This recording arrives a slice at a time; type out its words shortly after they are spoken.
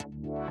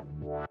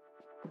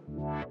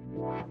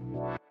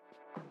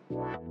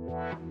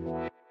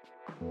Welcome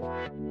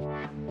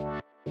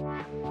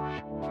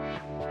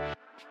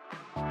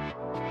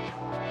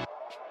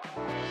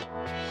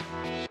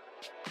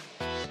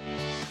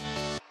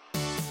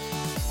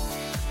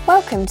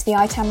to the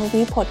ITAM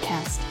Review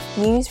podcast,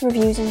 news,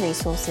 reviews and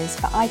resources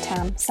for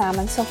ITAM, SAM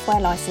and software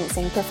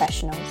licensing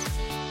professionals.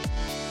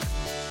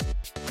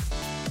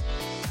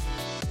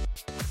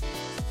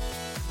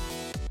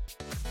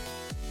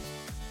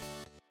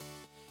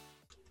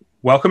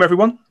 Welcome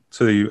everyone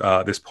to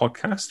this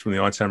podcast from the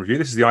ITAM Review.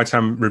 This is the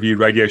ITAM Review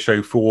Radio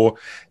Show for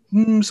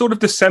sort of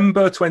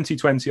December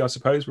 2020, I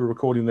suppose. We're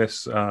recording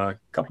this a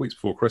couple of weeks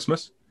before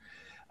Christmas.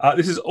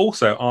 This is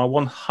also our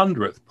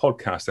 100th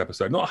podcast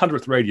episode, not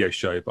 100th radio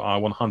show, but our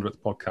 100th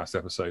podcast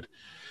episode.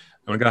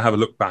 And we're going to have a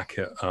look back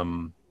at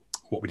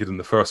what we did in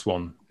the first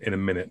one in a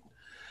minute.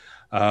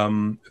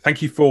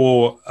 Thank you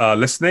for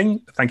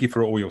listening. Thank you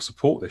for all your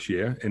support this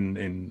year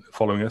in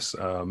following us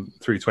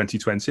through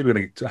 2020. We're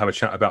going to have a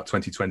chat about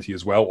 2020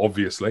 as well,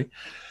 obviously.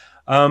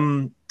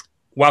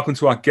 Welcome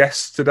to our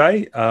guests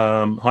today.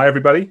 Hi,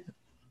 everybody.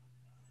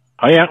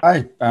 Hiya.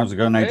 Hi. How's it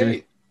going,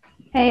 AJ?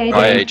 Hey, AJ.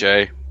 Hi,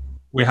 AJ.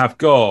 We've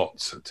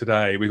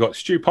got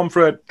Stu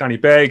Pomfret, Danny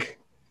Begg,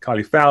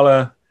 Kylie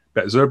Fowler,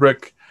 Bette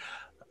Zurbrich,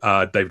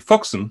 David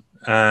Foxton,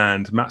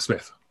 and Matt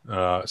Smith.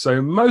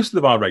 So most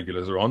of our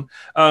regulars are on.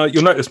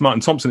 You'll notice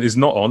Martin Thompson is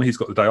not on. He's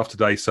got the day off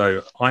today,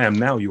 so I am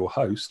now your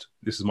host.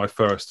 This is my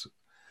first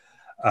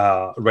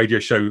radio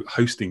show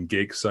hosting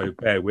gig, so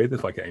bear with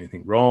if I get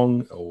anything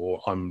wrong,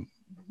 or I'm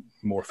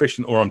more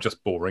efficient, or I'm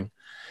just boring.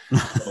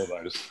 All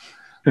those.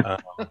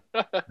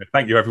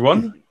 Thank you,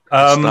 everyone.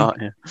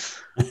 Let's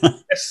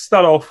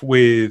start off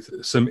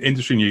with some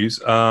industry news.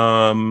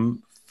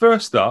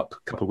 First up, a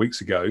couple of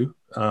weeks ago,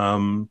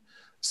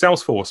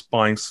 Salesforce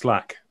buying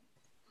Slack.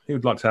 Who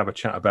would like to have a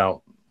chat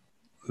about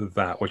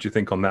that? What do you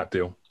think on that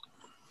deal?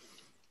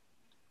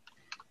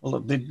 Well,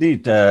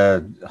 they've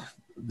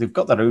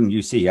got their own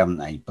UC, haven't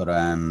they? But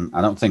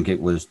I don't think it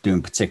was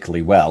doing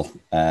particularly well.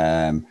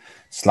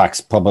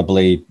 Slack's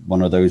probably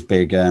one of those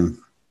big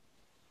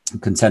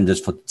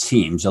contenders for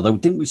Teams. Although,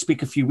 didn't we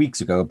speak a few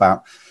weeks ago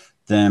about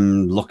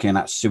them looking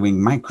at suing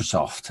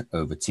Microsoft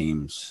over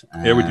Teams?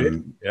 Yeah,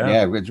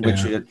 we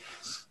did.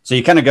 So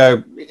you kind of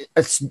go,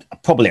 it's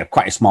probably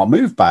quite a smart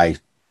move by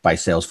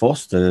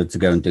Salesforce to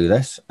go and do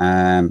this.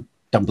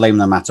 Don't blame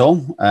them at all.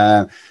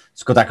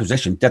 It's a good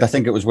acquisition. Did I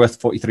think it was worth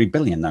 43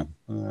 billion though?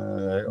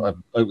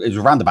 It was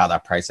around about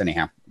that price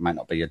anyhow. It might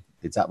not be the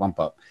exact one,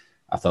 but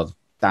I thought,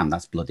 damn,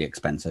 that's bloody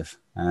expensive.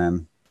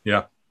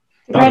 Yeah.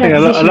 I think a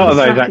lot of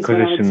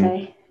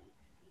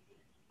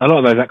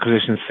those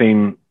acquisitions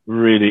seem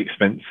really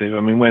expensive. I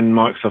mean, when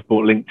Microsoft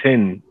bought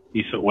LinkedIn,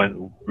 you sort of went,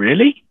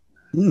 really?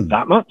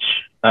 That much?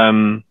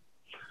 I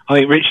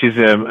think Rich's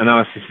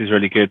analysis is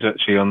really good,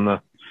 actually, on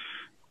the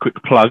quick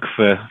plug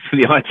for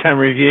the ITAM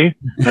review,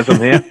 as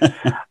I'm here.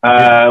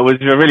 Was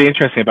really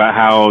interesting about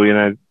how,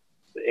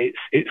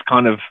 it's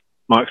kind of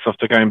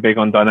Microsoft are going big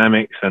on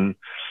Dynamics, and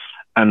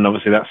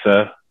obviously that's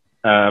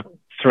a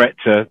threat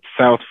to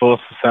Salesforce.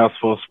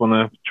 Salesforce want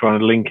to try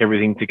and link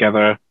everything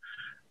together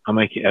and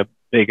make it a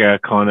bigger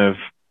kind of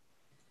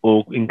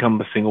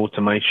all-encompassing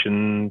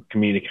automation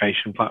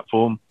communication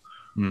platform.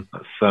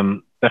 That's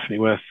definitely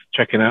worth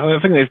checking out. I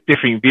think there's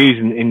differing views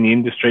in the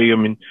industry. I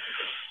mean,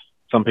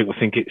 some people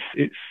think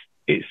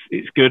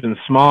it's good and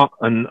smart,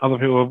 and other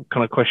people are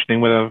kind of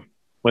questioning whether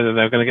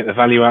they're going to get the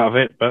value out of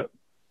it. But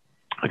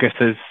I guess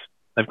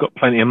they've got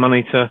plenty of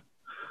money to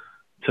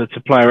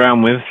play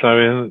around with,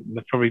 so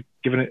they've probably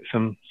given it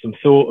some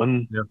thought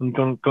and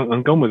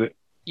gone with it.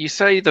 You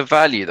say the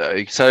value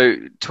though, so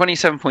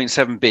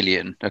 27.7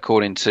 billion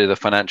according to the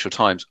Financial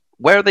Times.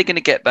 Where are they going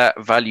to get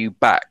that value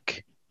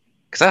back?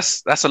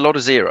 Because that's a lot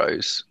of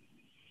zeros.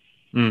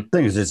 The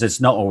thing is, it's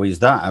not always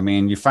that. I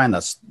mean, you find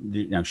that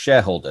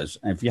shareholders,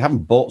 if you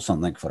haven't bought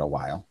something for a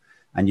while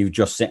and you're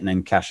just sitting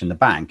in cash in the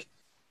bank,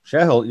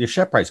 your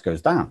share price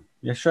goes down.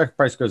 Your share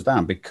price goes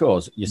down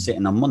because you're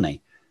sitting on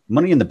money.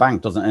 Money in the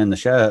bank doesn't earn the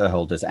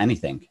shareholders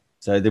anything.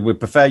 So they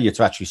would prefer you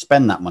to actually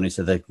spend that money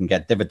so they can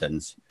get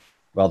dividends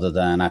rather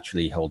than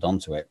actually hold on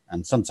to it.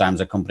 And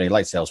sometimes a company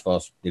like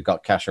Salesforce, you've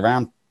got cash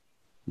around,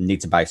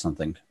 need to buy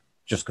something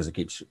just because it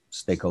keeps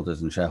stakeholders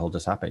and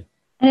shareholders happy.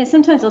 And it's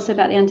sometimes also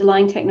about the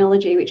underlying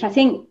technology, which I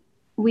think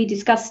we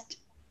discussed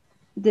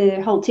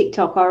the whole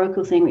TikTok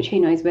Oracle thing, which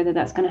who knows whether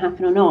that's going to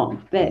happen or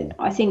not. But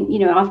I think,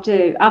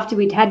 after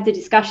we'd had the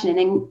discussion and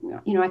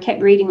then, I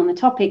kept reading on the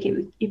topic,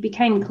 it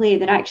became clear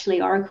that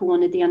actually Oracle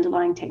wanted the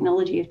underlying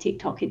technology of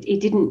TikTok. It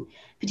didn't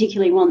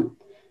particularly want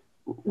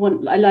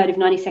a load of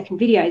 90-second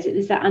videos. It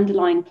was that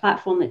underlying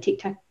platform that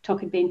TikTok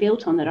had been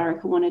built on that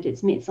Oracle wanted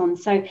its mitts on.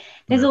 So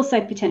there's also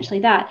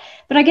potentially that.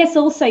 But I guess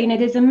also,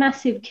 there's a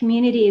massive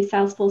community of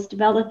Salesforce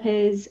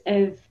developers,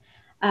 of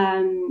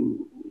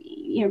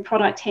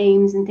product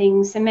teams and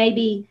things. So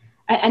maybe,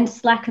 and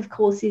Slack, of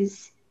course,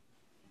 is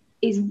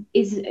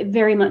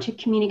very much a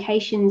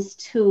communications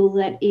tool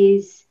that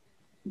is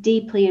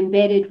deeply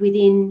embedded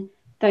within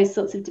those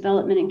sorts of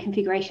development and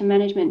configuration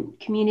management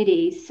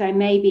communities. So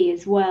maybe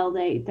as well,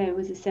 there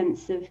was a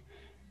sense of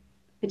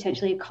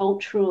potentially a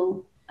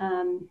cultural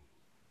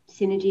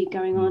synergy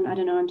going on. I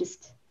don't know. I'm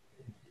just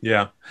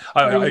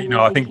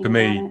I think for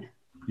me,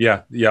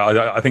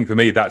 I think for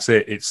me that's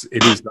it.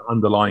 It is the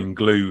underlying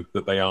glue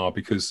that they are,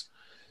 because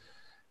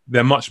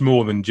they're much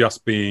more than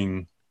just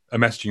being a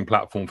messaging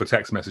platform for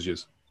text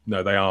messages.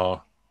 No, they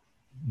are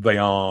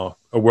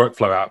a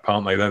workflow app,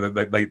 aren't they?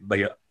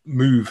 They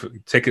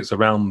move tickets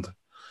around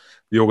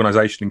the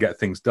organization and get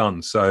things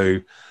done. So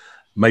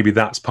maybe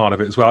that's part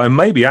of it as well. And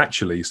maybe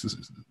actually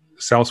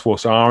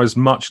Salesforce are as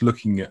much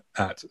looking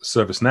at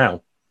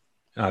ServiceNow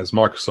as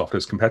Microsoft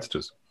as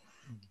competitors.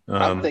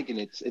 I'm thinking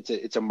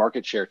it's a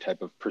market share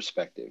type of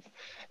perspective,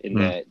 in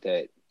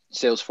that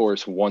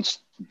Salesforce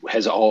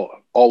has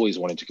always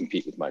wanted to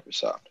compete with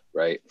Microsoft,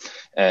 right?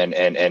 And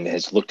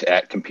has looked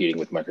at competing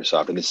with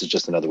Microsoft, and this is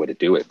just another way to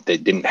do it. They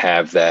didn't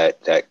have that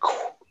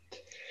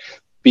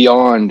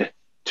beyond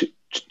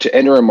to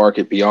enter a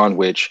market beyond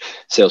which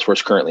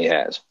Salesforce currently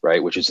has,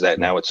 right? Which is that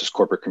now it's just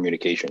corporate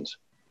communications,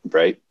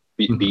 right?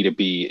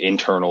 B2B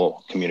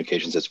internal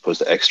communications as opposed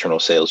to external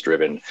sales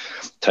driven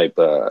type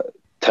of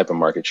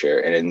market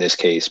share. And in this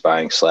case,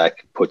 buying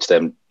Slack puts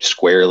them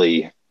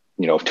squarely,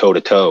 toe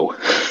to toe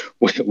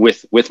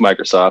with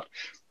Microsoft.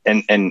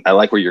 And I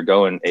like where you're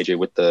going, AJ,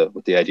 with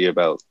the idea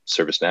about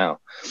ServiceNow.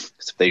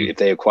 If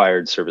they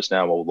acquired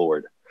ServiceNow, oh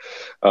Lord,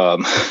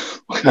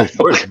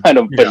 what kind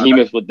of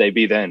behemoth would they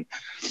be then?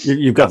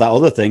 You've got that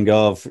other thing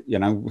of,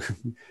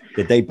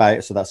 did they buy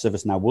it so that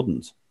ServiceNow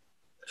wouldn't?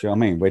 Do you know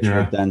what I mean? Which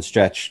would then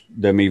stretch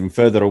them even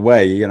further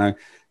away. You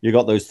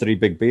got those three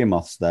big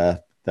behemoths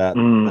there that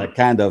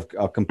kind of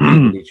are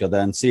competing with each other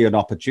and see an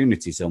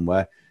opportunity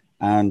somewhere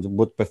and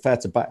would prefer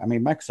to buy. I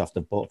mean, Microsoft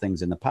have bought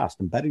things in the past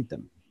and buried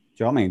them. Do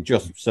you know what I mean?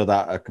 Just so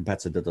that a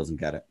competitor doesn't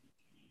get it.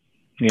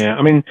 Yeah,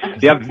 I mean,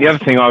 the other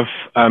thing I've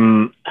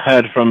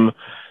heard from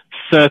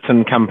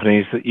certain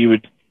companies that you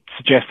would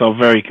suggest are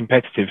very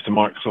competitive to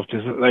Microsoft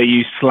is that they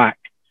use Slack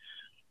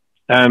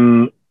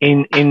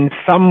in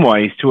some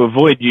ways to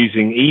avoid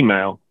using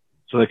email,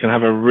 so they can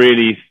have a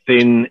really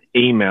thin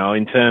email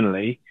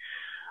internally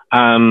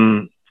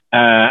and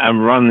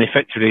run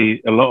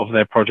effectively a lot of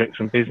their projects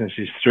and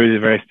businesses through the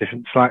various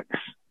different Slacks.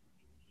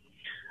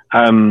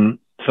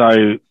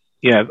 So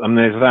yeah, and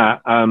there's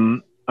that.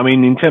 I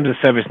mean, in terms of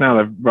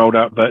ServiceNow, they've rolled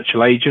out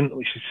Virtual Agent,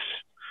 which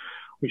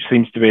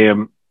seems to be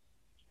a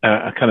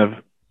kind of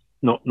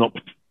not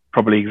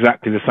probably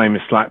exactly the same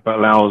as Slack, but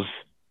allows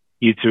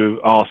you to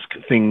ask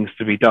things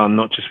to be done,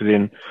 not just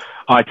within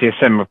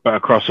ITSM, but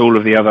across all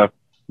of the other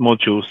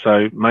modules.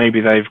 So maybe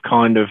they've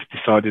kind of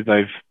decided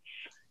they've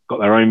got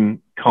their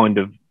own kind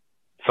of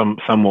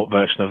somewhat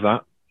version of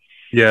that.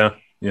 Yeah.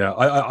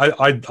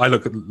 I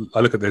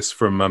look at this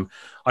from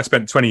I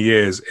spent 20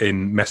 years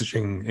in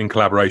messaging and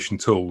collaboration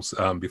tools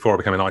before I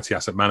became an IT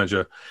asset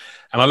manager,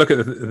 and I look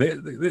at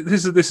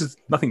this is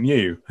nothing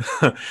new.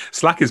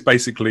 Slack is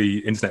basically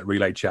internet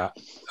relay chat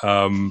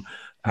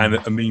and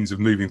a means of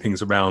moving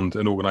things around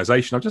an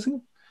organization. I just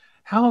think,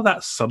 how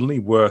that's suddenly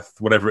worth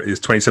whatever it is,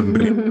 $27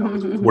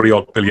 billion,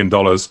 $40 billion.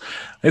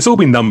 It's all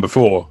been done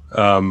before,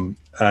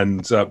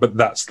 but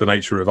that's the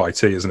nature of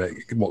IT, isn't it?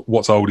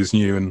 What's old is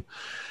new, and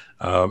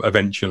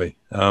eventually.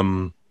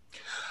 So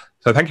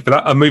thank you for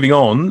that. Moving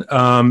on,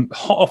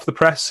 hot off the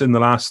press in the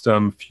last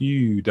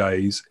few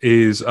days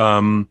is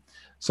some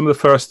of the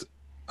first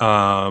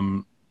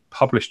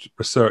published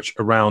research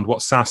around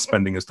what SaaS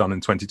spending has done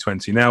in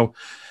 2020. Now,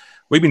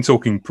 we've been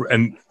talking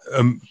and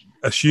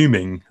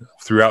assuming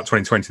throughout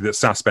 2020 that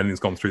SaaS spending has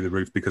gone through the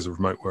roof because of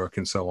remote work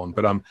and so on.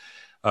 But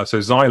so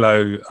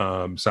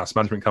Xylo, SaaS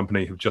management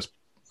company, have just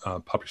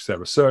published their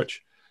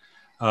research.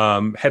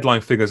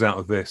 Headline figures out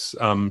of this: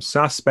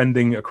 SaaS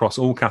spending across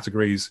all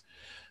categories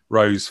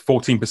rose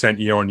 14%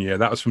 year on year.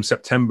 That was from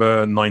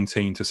September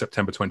 19 to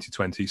September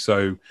 2020.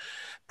 So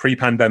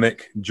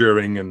pre-pandemic,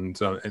 during, and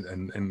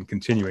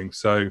continuing.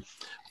 So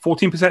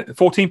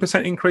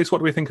 14% increase. What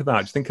do we think of that?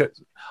 Do you think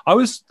I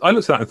looked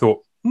at that and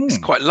thought it's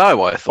quite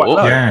low. I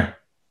thought,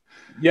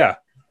 yeah.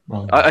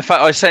 Well,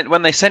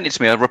 when they sent it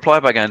to me, I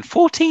replied by going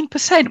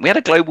 14%. We had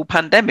a global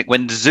pandemic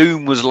when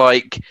Zoom was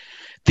like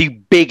the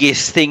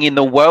biggest thing in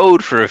the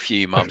world for a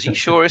few months. Are you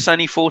sure it's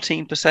only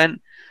 14%?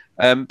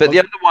 But the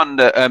other one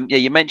that,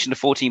 you mentioned the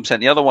 14%.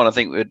 The other one I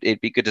think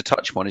it'd be good to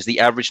touch upon is the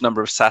average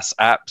number of SaaS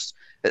apps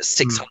at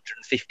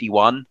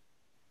 651.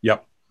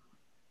 Yep.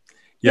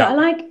 Yeah, I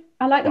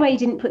like the way you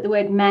didn't put the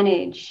word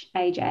manage,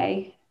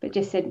 AJ, but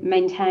just said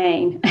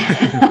maintain.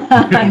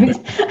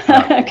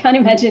 I can't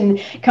imagine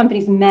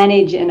companies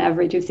manage an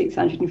average of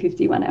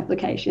 651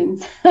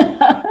 applications.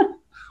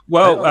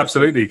 Well,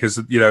 absolutely, because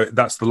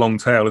that's the long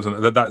tail,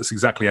 isn't it? That's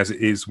exactly as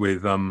it is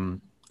with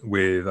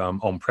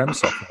on-prem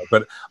software.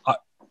 But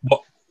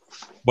what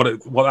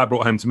that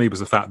brought home to me was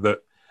the fact that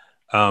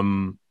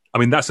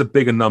that's a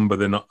bigger number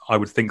than I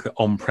would think that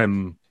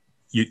on-prem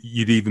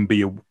you'd even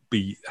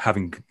be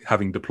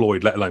having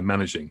deployed, let alone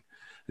managing.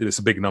 It's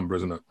a big number,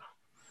 isn't it?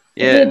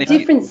 Yeah. The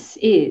difference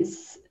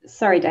is,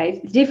 sorry,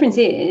 Dave. The difference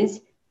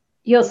is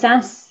your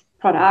SaaS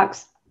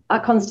products are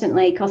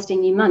constantly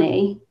costing you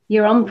money.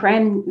 Your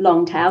on-prem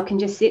long tail can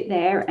just sit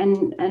there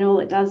and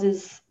all it does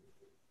is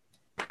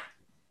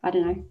I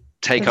don't know.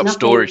 Take up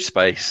storage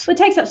space. Well, it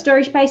takes up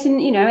storage space,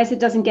 and as it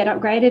doesn't get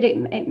upgraded,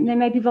 there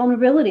may be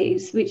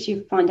vulnerabilities which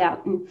you find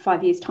out in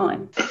 5 years'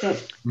 time.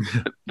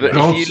 But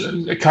also,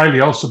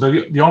 Kylie, also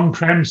the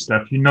on-prem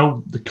stuff,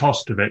 the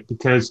cost of it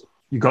because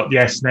you got the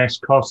SNS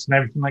costs and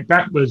everything like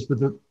that. Whereas with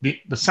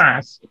the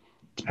SaaS,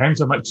 depends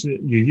how much you're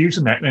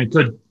using it, and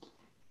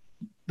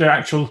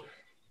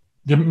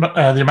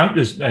the amount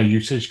of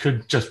usage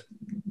could just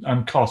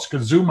cost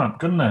could zoom up,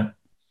 couldn't it?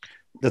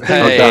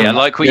 Hey, I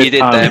like what you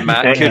did there,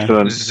 Matt.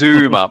 Could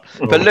zoom up.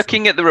 But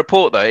looking at the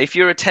report, though, if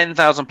you're a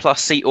 10,000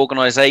 plus seat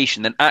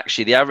organization, then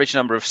actually the average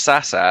number of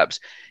SaaS apps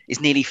is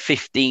nearly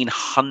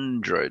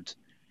 1,500.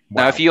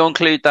 Wow. Now, if you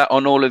include that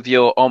on all of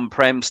your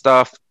on-prem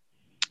stuff,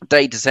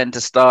 data center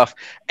stuff,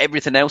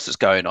 everything else that's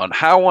going on,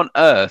 how on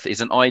earth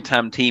is an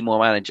ITAM team or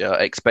manager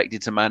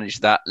expected to manage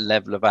that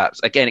level of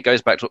apps? Again, it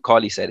goes back to what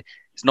Kylie said.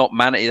 It's not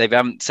they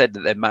haven't said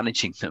that they're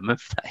managing them,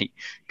 have they?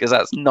 Because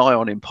that's nigh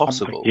on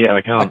impossible. Yeah,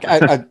 they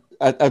can't.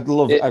 I'd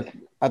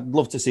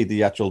love to see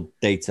the actual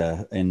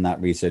data in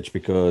that research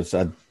because,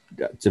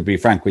 to be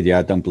frank with you,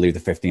 I don't believe the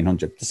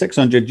 1,500. The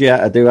 600,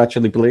 yeah, I do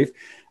actually believe,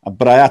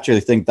 but I actually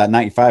think that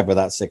 95 of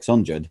that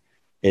 600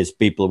 is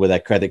people with their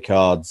credit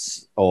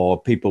cards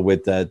or people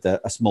with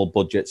a small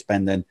budget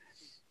spending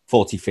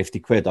 40, 50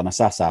 quid on a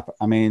SaaS app.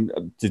 I mean,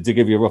 to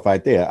give you a rough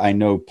idea, I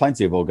know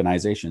plenty of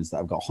organizations that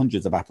have got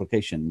hundreds of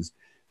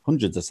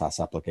SaaS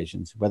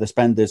applications where the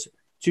spend is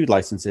 2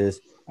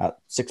 licenses at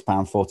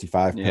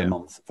 £6.45 per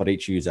month for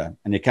each user.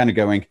 And you're kind of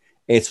going,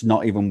 it's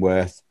not even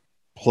worth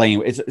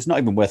playing. It's not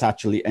even worth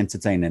actually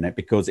entertaining it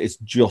because it's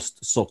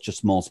just such a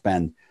small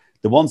spend.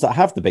 The ones that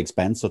have the big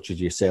spend, such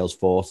as your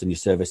Salesforce and your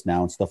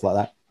ServiceNow and stuff like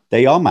that,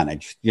 they are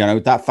managed.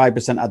 That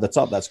 5% at the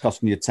top that's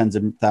costing you tens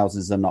of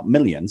thousands and not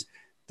millions,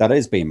 that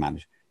is being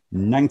managed.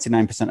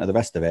 99% of the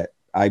rest of it,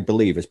 I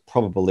believe, is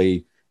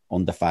probably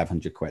under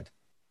 500 quid.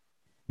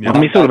 Yeah,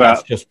 it's all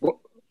about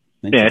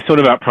it's all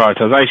about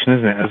prioritization,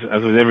 isn't it?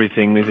 As with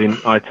everything within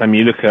ITAM,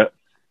 you look at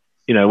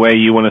where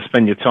you want to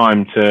spend your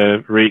time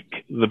to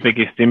wreak the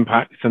biggest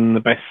impact and the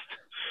best.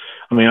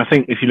 I mean, I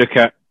think if you look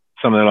at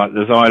some of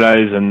the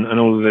Zylos and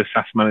all of the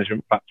SaaS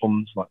management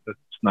platforms like the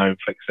Snow,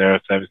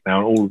 Flexera, ServiceNow,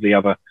 and all of the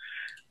other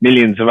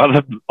millions of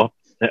other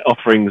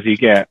offerings you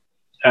get,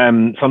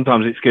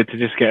 sometimes it's good to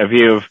just get a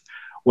view of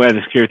where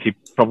the security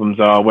problems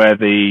are, where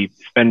the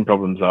spend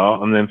problems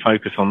are, and then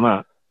focus on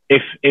that.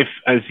 If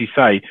as you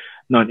say,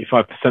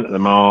 95% of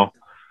them are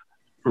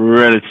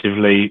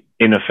relatively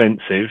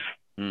inoffensive.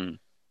 Then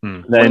one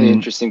of the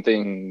interesting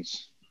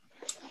things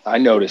I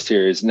noticed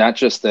here is not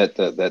just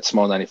that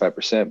small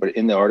 95%, but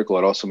in the article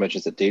it also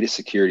mentions that data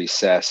security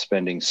SaaS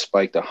spending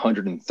spiked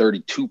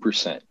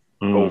 132%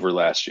 over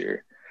last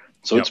year.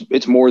 So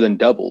it's more than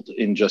doubled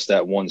in just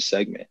that one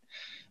segment.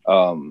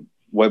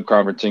 Web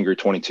conferencing grew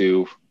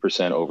 22%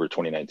 over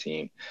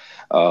 2019.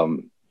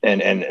 And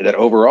that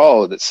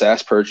overall, that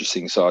SaaS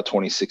purchasing saw a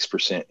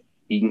 26%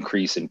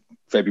 increase in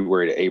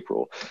February to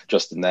April,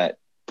 just in that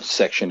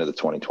section of the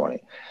 2020.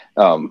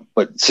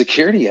 But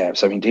security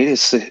apps, I mean, data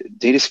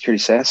security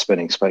SaaS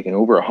spending spiking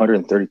over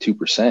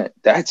 132%.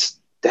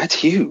 That's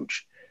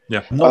huge.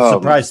 Yeah, I'm not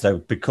surprised though,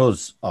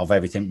 because of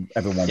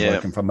everyone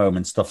working from home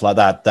and stuff like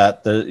that.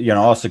 That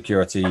our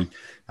security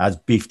has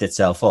beefed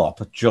itself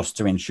up just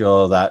to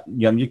ensure that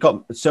you've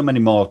got so many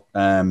more.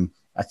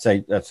 I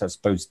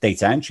suppose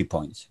data entry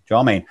points. Do you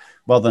know what I mean?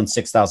 Rather than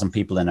 6,000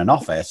 people in an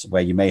office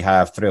where you may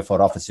have 3 or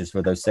 4 offices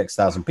for those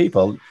 6,000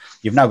 people,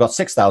 you've now got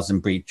 6,000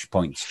 breach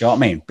points. Do you know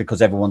what I mean?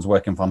 Because everyone's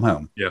working from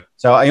home. Yeah.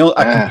 So I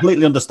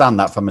completely understand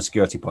that from a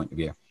security point of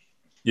view.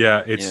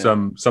 Yeah, it's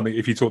something.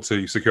 If you talk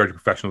to security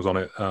professionals on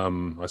it,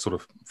 I sort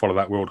of follow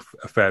that world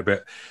a fair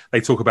bit. They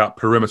talk about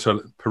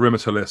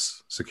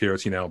perimeterless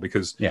security now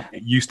because it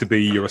used to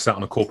be you were sat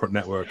on a corporate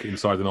network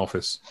inside an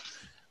office.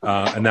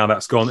 And now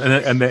that's gone.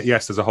 And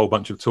yes, there's a whole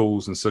bunch of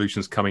tools and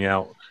solutions coming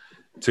out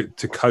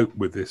to cope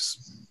with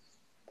this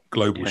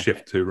global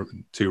shift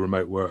to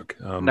remote work.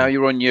 Now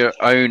you're on your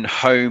own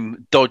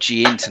home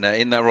dodgy internet,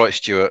 isn't that right,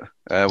 Stuart?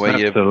 Where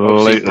you're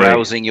obviously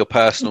browsing your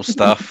personal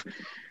stuff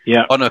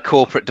on a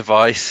corporate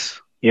device.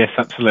 Yes,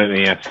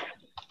 absolutely, yes.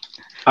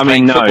 I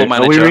mean, no.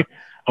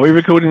 Are we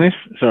recording this?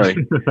 Sorry.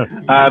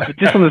 But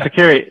just on the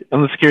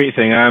security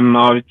thing,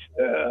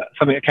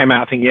 something that came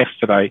out, I think,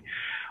 yesterday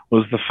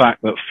was the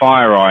fact that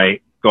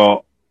FireEye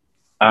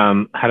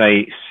had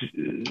a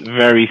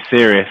very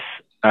serious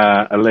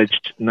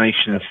alleged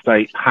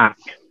nation-state hack.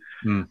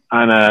 And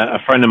a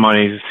friend of mine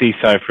who's a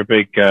CISO for a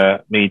big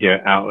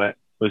media outlet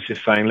was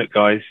just saying, look,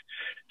 guys,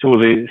 to all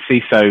the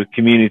CISO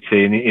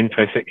community and the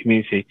InfoSec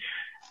community,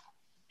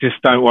 just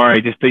don't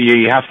worry.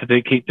 You have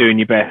to keep doing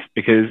your best,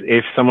 because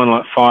if someone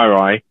like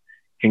FireEye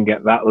can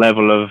get that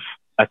level of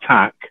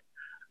attack,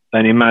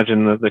 then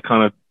imagine the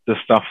kind of the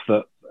stuff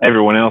that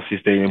everyone else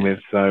is dealing with.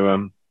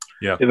 So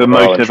it's a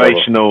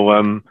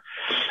motivational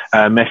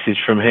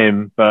message from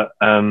him, but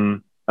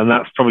and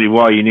that's probably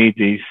why you need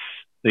these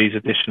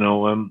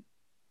additional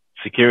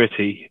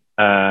security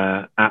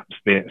apps,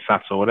 be it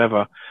SaaS or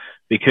whatever,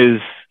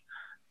 because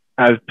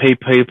as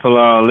people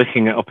are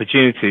looking at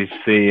opportunities,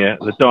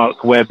 the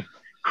dark web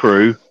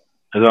crew,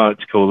 as I like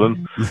to call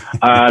them,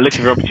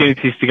 looking for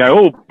opportunities to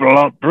go,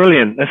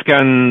 brilliant, let's go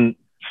and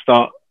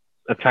start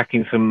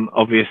attacking some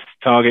obvious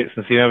targets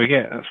and see how we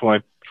get. That's why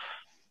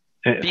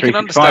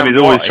 365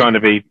 is always trying to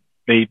be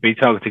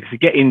targeted, because you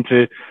get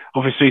into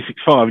Office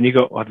 365 and you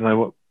got, I don't know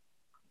what,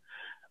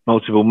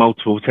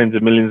 multiple tens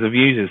of millions of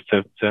users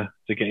to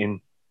get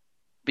in.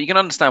 But you can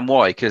understand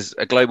why, because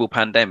a global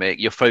pandemic,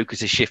 your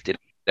focus is shifted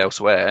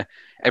elsewhere.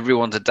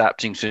 Everyone's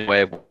adapting to a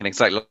way of working,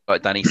 exactly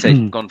like Danny said.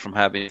 You've gone from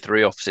having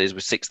 3 offices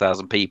with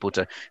 6,000 people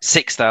to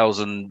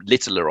 6,000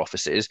 littler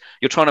offices.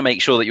 You're trying to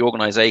make sure that your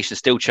organization is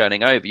still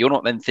churning over. You're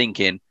not then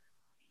thinking,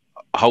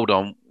 hold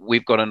on,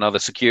 we've got another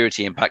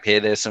security impact here.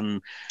 There's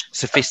some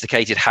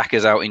sophisticated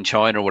hackers out in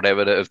China or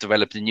whatever that have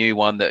developed a new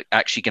one that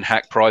actually can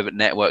hack private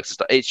networks and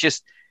stuff. It's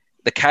just,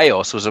 the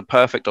chaos was a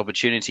perfect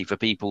opportunity for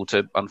people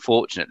to,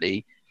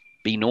 unfortunately,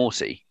 be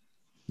naughty.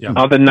 Yeah.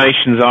 Other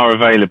nations are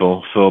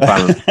available for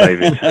balance,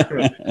 David.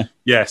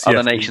 Yes.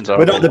 Other nations are.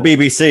 We're not the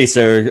BBC,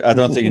 so I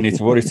don't think you need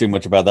to worry too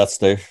much about that,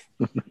 Steve.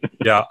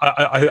 Yeah,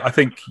 I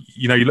think,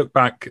 you look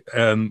back,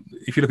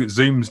 if you look at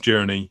Zoom's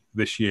journey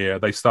this year,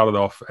 they started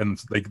off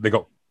and they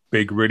got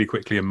big really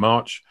quickly in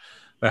March.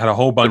 They had a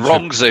whole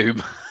bunch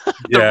Zoom.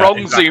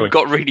 Zoom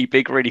got really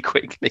big really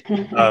quickly.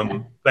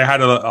 They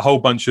had a whole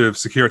bunch of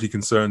security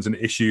concerns and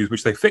issues,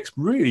 which they fixed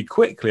really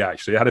quickly,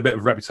 actually. It had a bit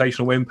of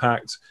reputational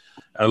impact.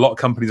 A lot of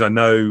companies I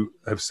know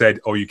have said,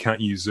 you can't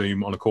use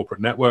Zoom on a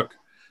corporate network,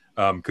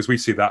 because we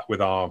see that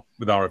with our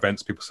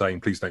events, people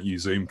saying, please don't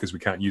use Zoom because we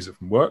can't use it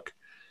from work.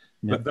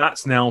 Yeah. But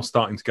that's now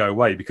starting to go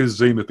away because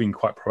Zoom have been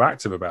quite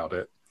proactive about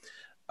it.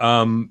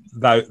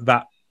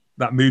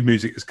 That mood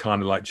music is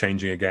kind of like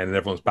changing again, and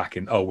everyone's back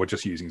in, we're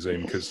just using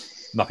Zoom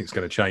because nothing's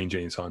going to change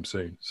anytime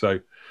soon. So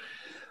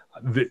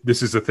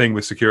this is the thing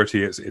with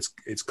security.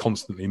 It's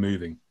constantly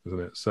moving, isn't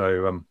it?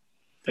 So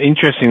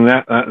interesting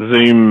that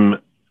Zoom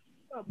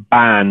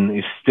ban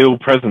is still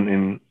present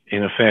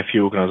in a fair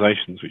few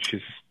organizations, which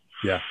is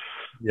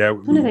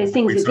one of those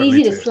things. It's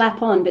easy to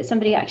slap on, but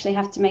somebody actually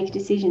has to make a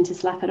decision to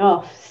slap it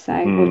off,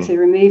 or to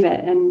remove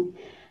it.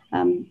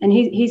 And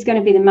he's going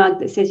to be the mug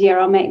that says,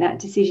 I'll make that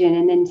decision,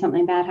 and then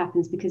something bad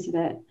happens because of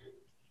it.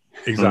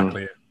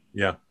 Exactly.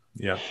 Yeah.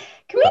 Can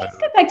we just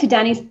go back to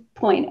Danny's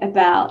point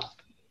about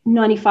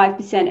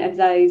 95% of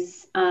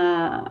those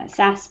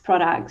SaaS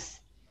products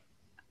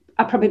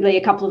are probably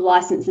a couple of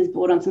licenses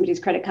bought on somebody's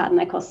credit card and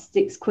they cost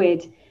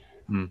 £6.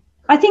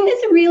 I think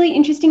there's a really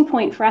interesting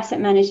point for asset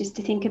managers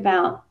to think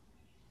about,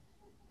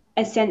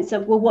 a sense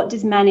of, what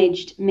does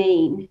managed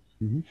mean?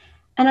 Mm-hmm.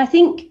 And I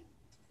think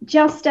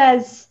just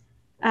as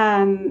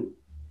I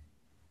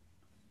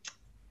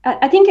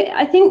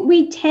think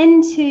we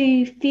tend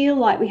to feel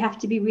like we have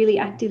to be really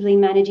actively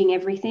managing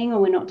everything or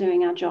we're not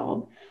doing our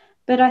job.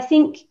 But I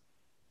think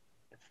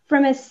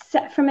from a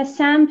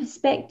SAM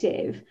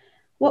perspective,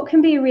 what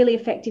can be a really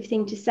effective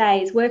thing to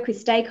say is work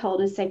with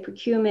stakeholders, say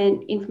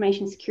procurement,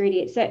 information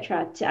security,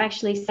 etc., to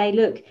actually say,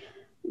 look,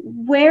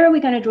 where are we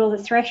going to draw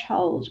the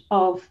threshold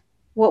of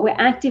what we're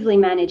actively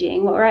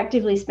managing, what we're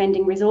actively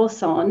spending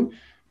resource on,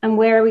 and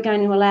where are we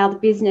going to allow the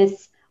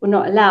business, or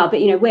not allow,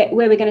 but where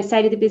we're going to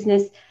say to the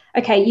business,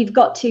 okay, you've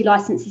got 2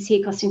 licenses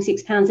here costing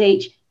 £6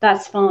 each,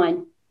 that's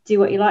fine, do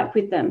what you like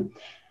with them.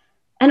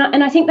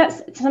 And I think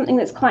that's something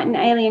that's quite an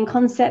alien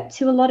concept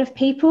to a lot of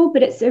people,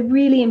 but it's a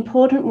really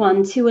important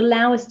one to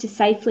allow us to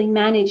safely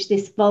manage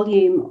this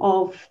volume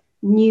of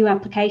new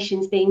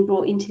applications being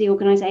brought into the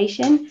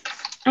organisation.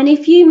 And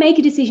if you make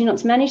a decision not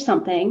to manage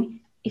something,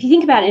 if you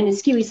think about it in a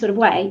skewy sort of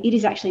way, it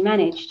is actually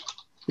managed.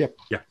 Yep.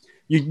 Yeah.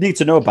 You need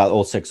to know about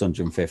all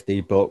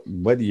 650, but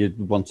whether you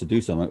want to do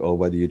something or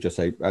whether you just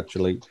say,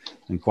 actually,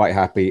 I'm quite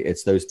happy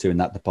it's those 2 in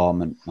that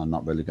department, I'm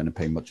not really going to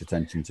pay much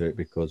attention to it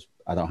because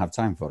I don't have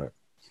time for it.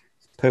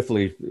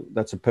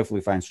 That's a perfectly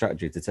fine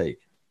strategy to take.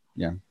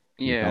 You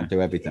can't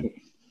do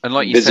everything. And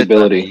like you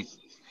visibility.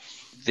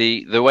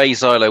 said, the way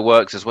Xylo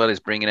works as well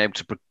is bringing able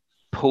to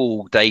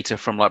pull data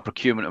from like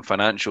procurement and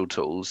financial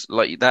tools,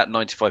 like that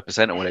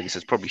 95% or whatever,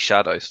 it's probably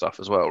shadow stuff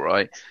as well,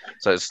 right?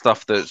 So it's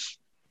stuff that's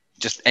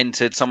just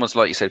entered, someone's,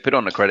 like you said, put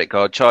on a credit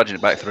card, charging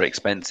it back through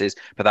expenses,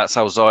 but that's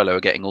how Xylo are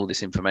getting all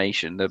this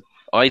information. The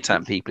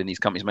ITAM people in these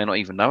companies may not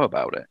even know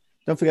about it.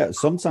 Don't forget,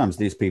 sometimes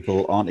these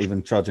people aren't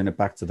even charging it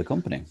back to the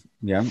company.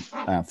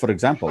 For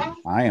example,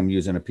 I am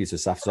using a piece of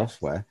SaaS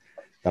software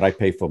that I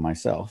pay for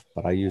myself,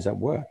 but I use at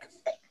work.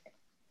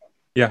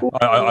 Yeah,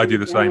 I do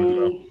the same as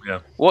well. Yeah.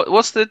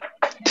 What's the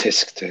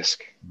tisk?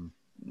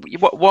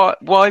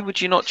 Why would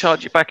you not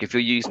charge it back if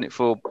you're using it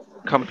for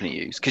company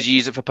use? Because you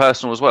use it for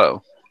personal as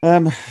well.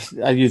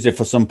 I use it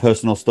for some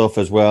personal stuff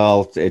as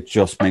well. It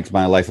just makes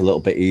my life a little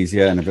bit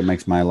easier, and if it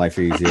makes my life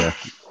easier,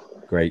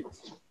 great.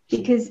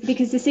 Because the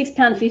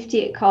 £6.50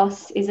 it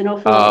costs is an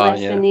awful lot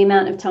less than the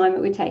amount of time it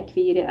would take for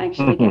you to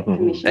actually get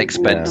permission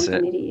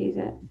expensive to use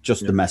it.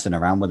 Just the messing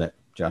around with it,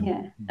 John.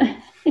 Yeah.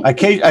 I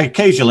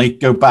occasionally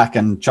go back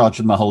and charge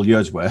them a whole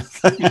year's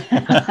worth,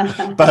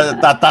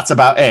 but that's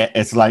about it.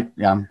 It's like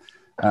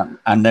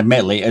And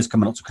admittedly, it is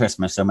coming up to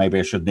Christmas, so maybe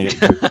I should do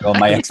all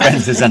my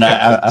expenses. And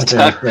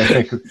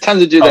time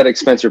to do that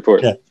expense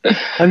report. Yeah.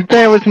 And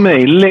there was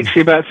me,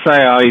 literally about to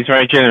say, he's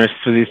very generous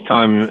with his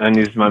time and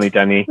his money,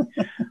 Danny.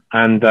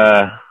 And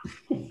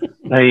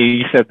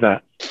you said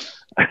that.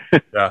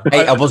 Yeah.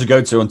 Hey, I wasn't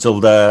going to until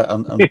they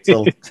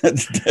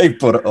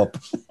put it up.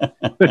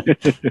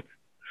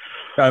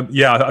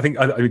 I think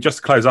just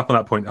to close up on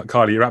that point,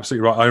 Kylie, you're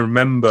absolutely right. I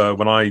remember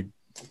when I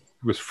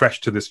was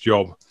fresh to this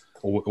job,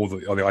 or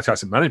the IT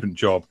asset management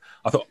job,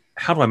 I thought,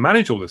 how do I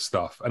manage all this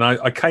stuff? And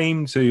I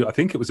came to, I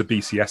think it was a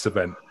BCS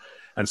event,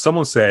 and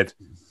someone said,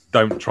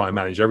 don't try and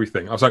manage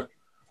everything. I was like,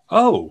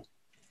 oh,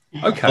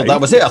 okay. Well,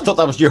 that was it. I thought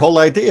that was your whole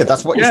idea.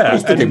 That's what you're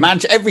supposed to do.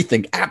 Manage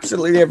everything,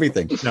 absolutely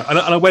everything. No, and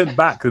I went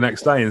back the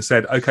next day and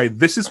said, okay,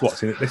 this is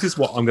what's in it. This is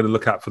what I'm going to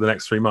look at for the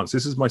next 3 months.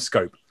 This is my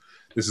scope.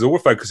 This is all we're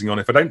focusing on.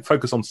 If I don't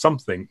focus on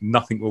something,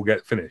 nothing will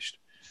get finished.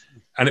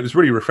 And it was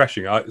really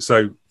refreshing.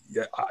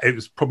 It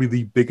was probably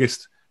the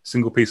biggest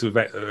single piece of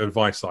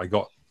advice that I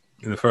got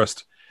in the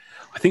first,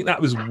 I think that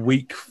was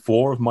week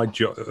 4 of my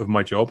job. And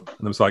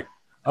I was like,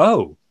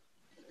 oh,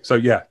 so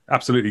yeah,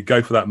 absolutely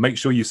go for that. Make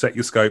sure you set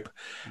your scope,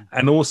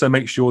 and also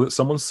make sure that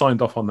someone's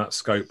signed off on that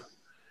scope.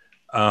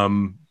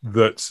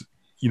 That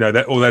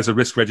there's a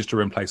risk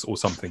register in place or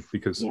something,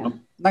 because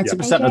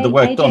 90% of the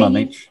work done on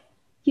each.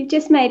 You've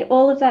just made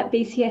all of that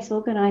BCS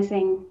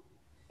organising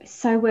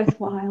so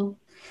worthwhile.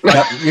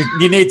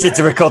 You needed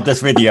to record this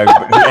video,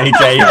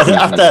 AJ,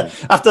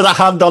 after that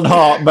hand on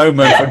heart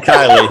moment from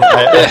Kylie.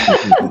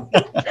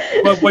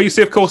 Well, you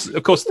see, of course,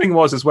 the thing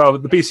was as well,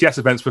 the BCS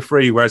events were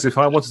free, whereas if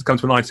I wanted to come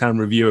to an ITAM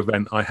review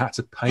event, I had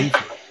to pay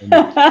for it.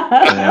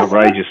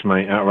 Outrageous,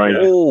 mate,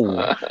 outrageous.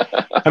 Oh.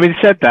 I mean,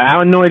 said that,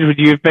 how annoyed would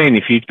you have been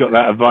if you'd got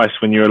that advice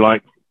when you were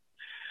like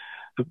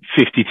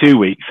 52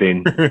 weeks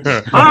in?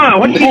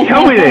 Why did you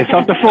tell me this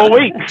after 4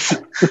 weeks?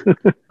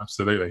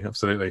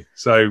 Absolutely.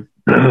 So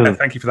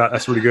thank you for that.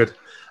 That's really good.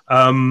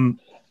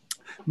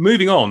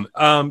 Moving on.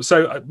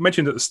 So I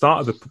mentioned at the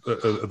start of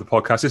the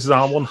podcast, this is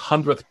our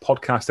 100th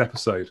podcast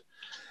episode.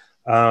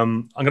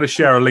 I'm going to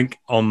share a link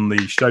on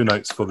the show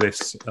notes for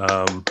this.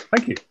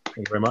 Thank you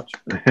very much.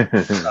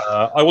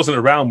 I wasn't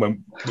around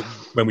when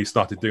we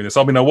started doing this.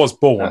 I mean, I was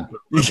born.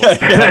 It's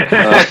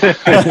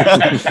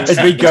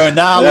been going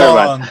that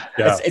long.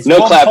 Yeah. It's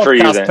no clap for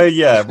you then. Per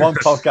year, one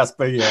podcast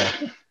per year.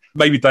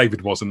 Maybe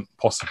David wasn't,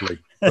 possibly.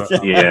 But,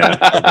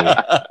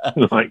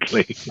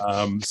 likely.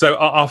 So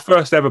our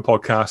first ever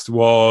podcast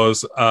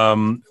was.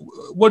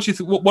 What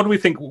do we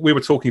think we were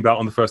talking about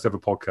on the first ever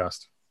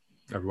podcast?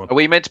 Everyone. Are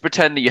we meant to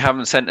pretend that you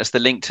haven't sent us the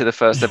link to the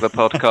first ever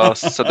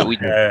podcast so that we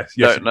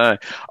don't know?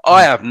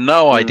 I have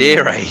no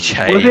idea,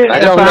 AJ.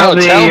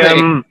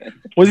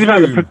 Was it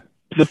about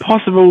the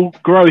possible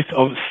growth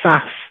of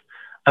SaaS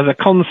as a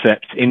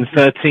concept in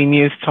 13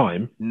 years'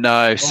 time?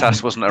 No,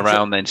 SaaS wasn't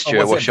around then,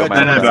 Stuart. What's your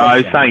No, but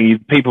I was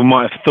saying people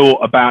might have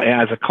thought about it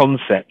as a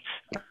concept.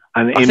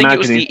 And I think it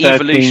was the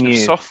evolution of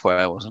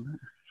software, wasn't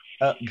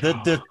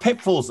it? The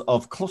pitfalls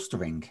of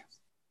clustering.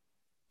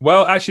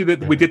 Well, actually,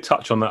 we did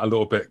touch on that a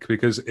little bit,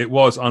 because it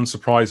was,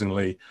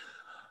 unsurprisingly,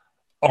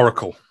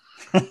 Oracle.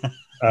 So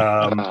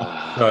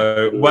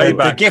way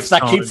back, the gift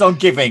that keeps on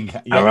giving.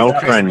 Our old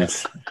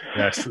friends.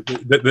 Yes,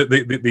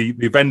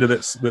 the vendor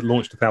that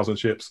launched 1,000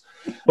 ships.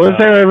 Was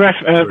there a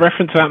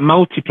reference about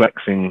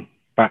multiplexing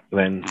back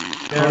then?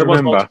 Yeah, there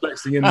was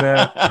multiplexing in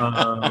there.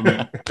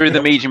 Through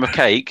the medium of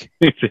cake.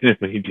 I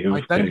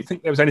don't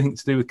think there was anything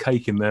to do with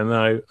cake in there,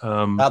 no.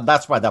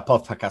 That's why that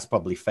podcast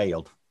probably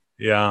failed.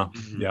 Yeah.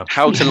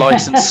 How to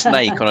license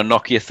Snake on a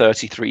Nokia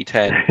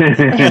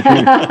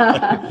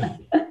 3310.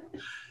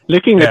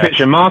 Looking at the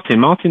picture of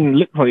Martin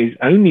looked like he's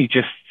only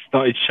just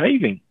started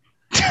shaving.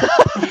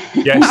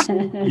 Yes.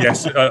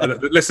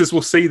 Listeners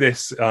will see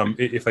this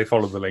if they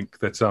follow the link.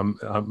 That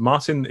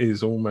Martin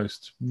is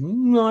almost,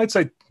 I'd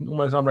say,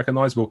 almost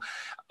unrecognisable.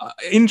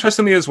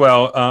 Interestingly, as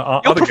well,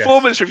 your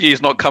performance review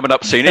is not coming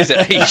up soon, is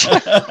it?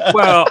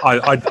 Well,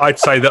 I'd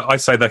say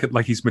that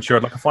like he's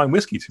matured like a fine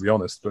whiskey, to be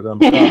honest. But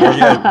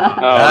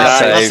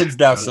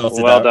that's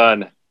well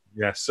done.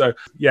 Yeah. So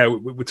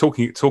we're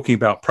talking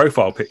about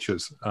profile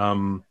pictures.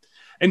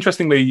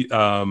 Interestingly,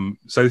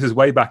 so this is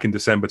way back in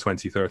December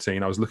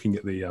 2013. I was looking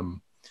at the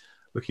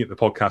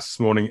podcast this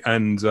morning,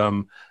 and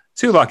 2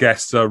 of our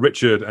guests,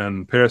 Richard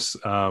and Pierce,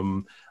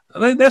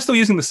 they're still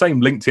using the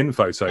same LinkedIn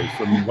photo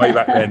from way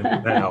back then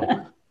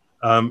now.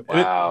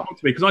 Wow!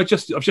 Because I've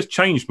just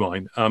changed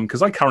mine,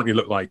 because I currently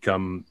look like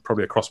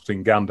probably a cross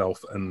between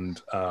Gandalf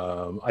and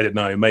I don't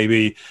know,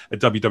 maybe a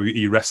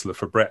WWE wrestler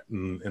for Brett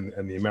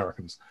and the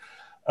Americans.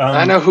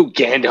 I know who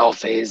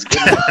Gandalf is.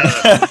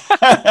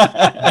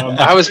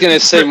 I was going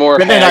to say more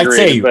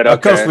Hagrid, but okay.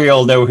 Of course we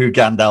all know who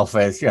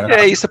Gandalf is. You know?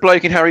 Yeah, he's the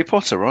bloke in Harry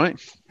Potter, right?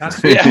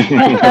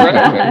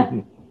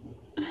 Right.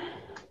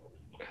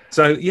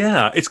 So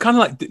it's kind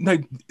of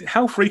like,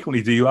 how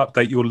frequently do you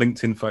update your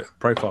LinkedIn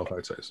profile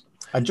photos?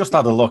 I just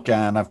had a look,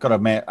 and I've got to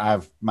admit,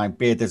 my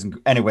beard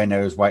isn't anywhere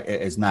near as white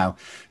it is now.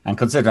 And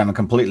considering I'm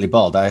completely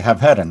bald, I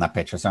have hair in that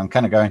picture, so I'm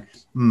kind of going,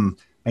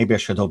 Maybe I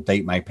should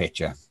update my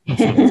picture.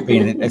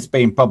 It's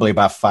been probably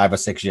about 5 or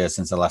 6 years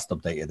since I last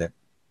updated it.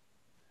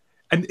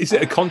 And is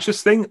it a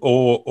conscious thing,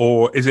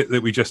 or is it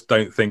that we just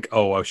don't think,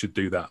 oh, I should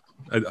do that?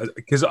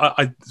 Because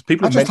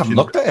people I just haven't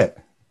looked at it.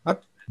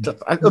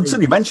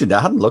 Until you mentioned it,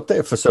 I hadn't looked at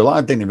it for so long.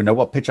 I didn't even know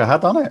what picture I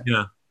had on it.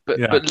 Yeah. But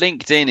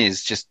LinkedIn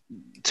is just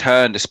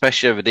turned,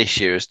 especially over this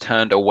year, has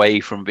turned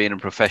away from being a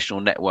professional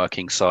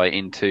networking site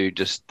into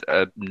just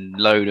a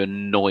load of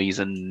noise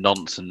and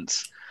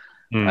nonsense.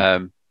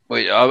 I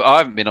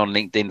haven't been on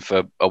LinkedIn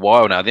for a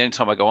while now. The only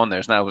time I go on there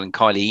is now when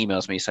Kylie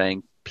emails me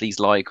saying, please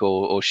like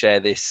or share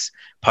this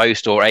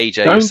post, or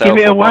AJ Don't yourself. Don't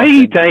give it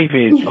away,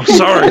 David. Oh,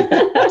 sorry.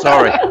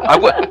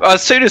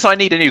 As soon as I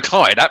need a new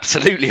client,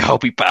 absolutely, I'll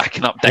be back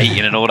and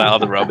updating and all that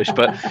other rubbish.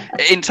 But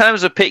in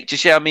terms of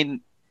pictures, I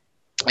mean,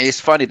 it's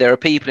funny. There are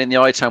people in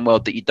the ITAM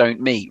world that you don't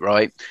meet,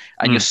 right?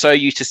 And you're so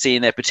used to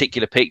seeing their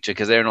particular picture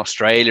because they're in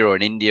Australia or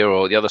in India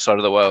or the other side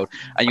of the world.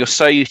 And you're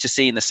so used to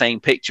seeing the same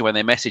picture when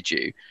they message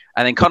you.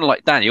 And then kind of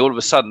like Danny, all of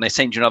a sudden they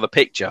send you another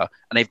picture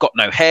and they've got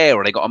no hair,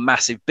 or they've got a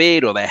massive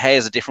beard, or their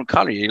hair's a different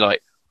color. You're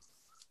like,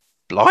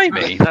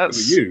 blimey,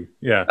 that's you.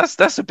 Yeah,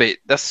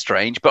 that's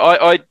strange.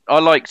 But I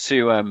like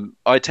to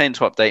I tend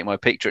to update my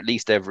picture at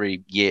least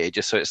every year,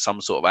 just so it's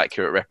some sort of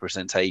accurate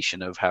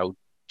representation of how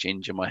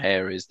ginger my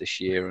hair is this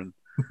year. And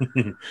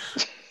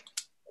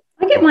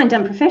I get mine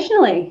done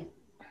professionally.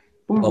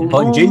 Well,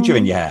 putting ginger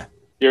in your hair.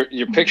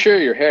 Your picture or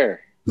your hair?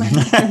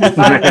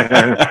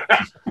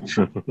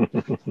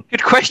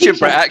 Good question,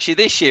 Brett. Actually,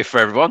 this year for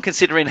everyone,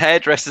 considering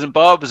hairdressers and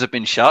barbers have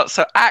been shut,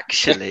 so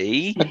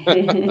actually,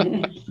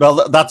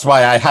 well, that's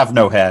why I have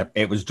no hair.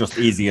 It was just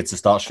easier to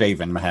start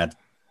shaving my head.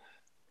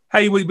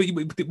 Hey,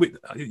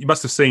 you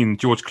must have seen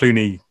George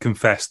Clooney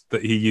confessed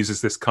that he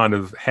uses this kind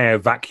of hair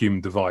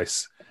vacuum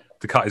device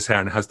to cut his hair,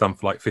 and has done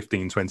for like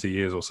 15, 20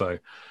 years or so.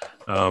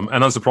 And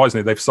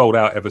unsurprisingly, they've sold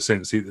out ever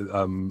since. I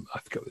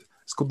think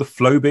it's called the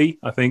Flowbee,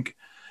 I think.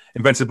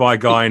 Invented by a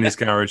guy in his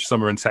garage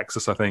somewhere in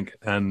Texas, I think.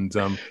 And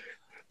in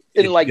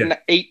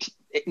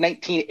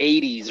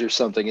 1980s or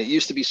something. It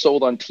used to be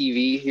sold on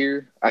TV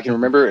here. I can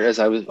remember as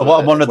I was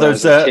one of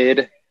those a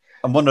kid.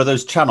 And one of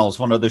those channels,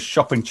 one of those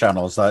shopping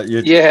channels.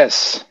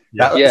 Yes.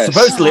 Yes.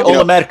 Supposedly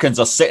all Americans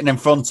are sitting in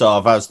front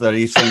of as they're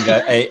eating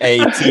a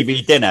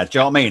TV dinner. Do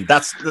you know what I mean?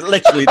 That's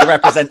literally the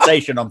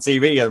representation on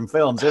TV and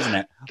films, isn't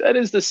it? That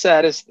is the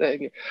saddest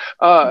thing.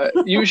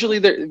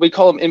 Usually we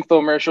call them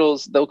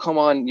infomercials. They'll come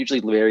on usually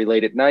very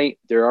late at night.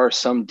 There are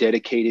some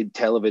dedicated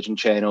television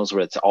channels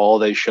where it's all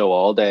they show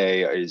all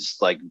day is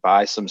like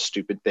buy some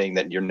stupid thing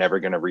that you're never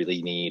going to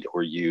really need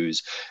or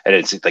use. And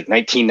it's like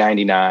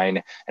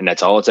 $19.99 and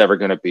that's all it's ever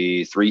going to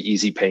be. 3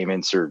 easy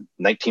payments or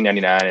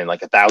 $19.99 and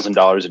like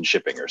 $1,000 in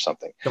shipping or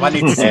something. So I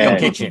need to see your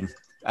kitchen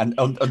and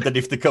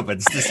underneath the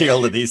cupboards to see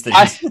all of these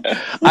things.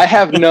 I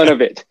have none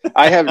of it.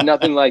 I have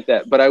nothing like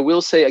that. But I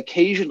will say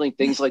occasionally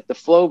things like the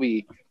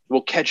Flowbee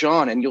will catch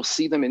on and you'll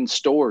see them in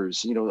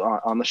stores,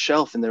 on the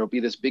shelf, and there'll be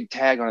this big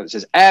tag on it that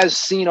says "as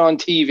seen on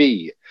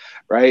TV,"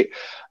 right?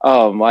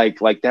 Like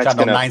that's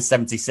Channel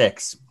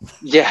 976.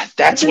 Yeah,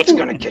 that's what's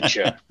gonna get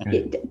you.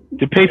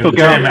 Do people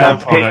go and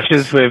have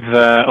pictures with?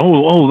 That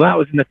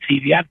was in the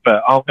TV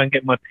advert. I'll go and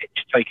get my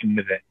picture taken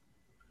with it.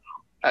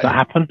 Does that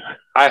happen?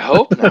 I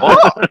hope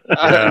not.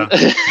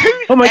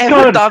 Oh my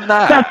God!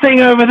 That thing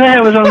over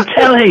there was on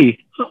telly.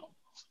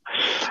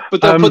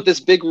 But they'll put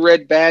this big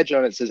red badge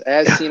on it that says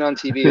 "as seen on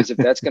TV," as if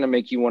that's going to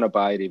make you want to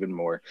buy it even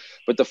more.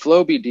 But the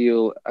Flowbee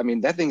deal, I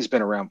mean, that thing's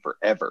been around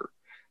forever.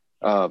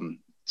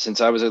 Since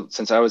I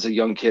was a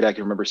young kid, I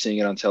can remember seeing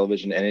it on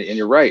television. And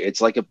you're right,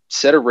 it's like a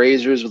set of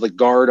razors with a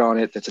guard on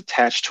it that's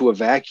attached to a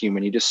vacuum,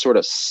 and you just sort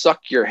of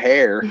suck your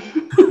hair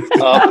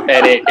up,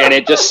 and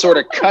it just sort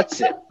of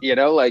cuts it.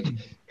 Like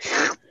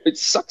it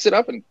sucks it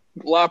up and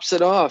lops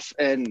it off.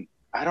 And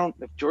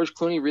if George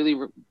Clooney really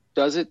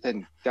does it,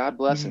 then God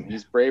bless him.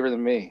 He's braver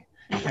than me.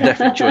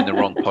 Definitely joined the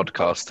wrong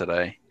podcast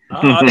today.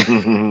 A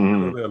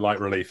little bit of light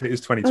relief. It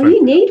is 2020. Well,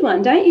 you need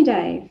one, don't you,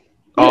 Dave?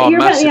 You're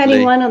massively. about the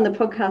only one on the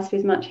podcast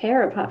with much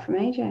hair apart from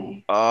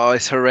AJ. Oh,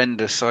 it's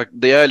horrendous.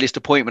 The earliest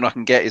appointment I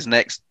can get is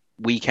next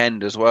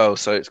weekend as well.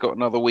 So it's got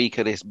another week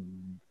of this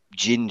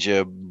ginger.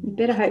 You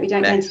better hope you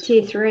don't go into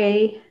tier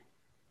 3.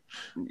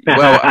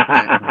 Well,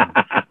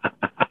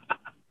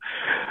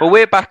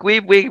 we're back.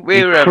 We're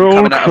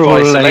coming out of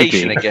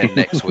isolation again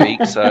next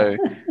week. So,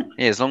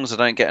 yeah, as long as I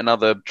don't get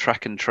another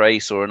track and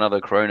trace or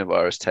another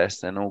coronavirus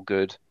test, then all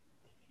good.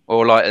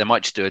 Or they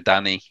might just do a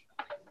Danny.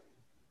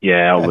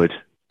 Yeah, I would.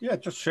 Yeah,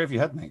 just shave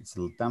your head, mate. It's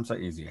a damn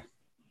sight easier.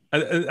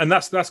 And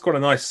that's quite a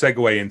nice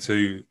segue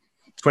into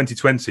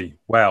 2020.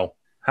 Wow,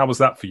 how was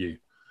that for you?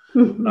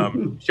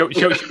 Shall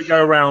we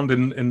go around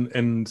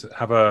and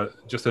have a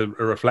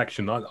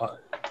reflection?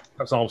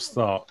 Perhaps I'll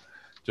start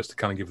just to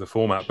kind of give the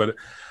format, but.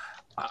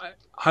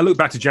 I look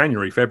back to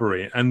January,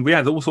 February, and we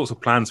had all sorts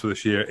of plans for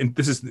this year. And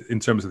this is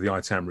in terms of the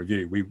ITAM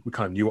review. We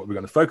kind of knew what we were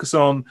going to focus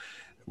on.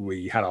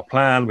 We had our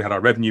plan, we had our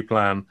revenue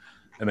plan,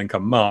 and then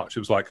come March, it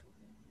was like,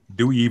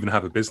 do we even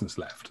have a business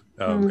left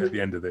at the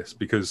end of this?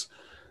 Because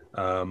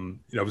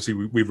obviously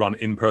we run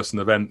in-person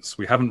events.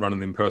 We haven't run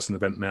an in-person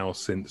event now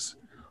since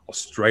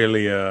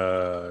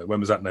Australia. When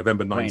was that?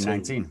 November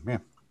 19. 2019, yeah.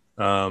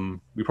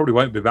 We probably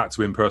won't be back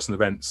to in-person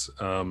events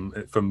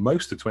for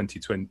most of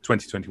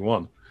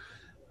 2021.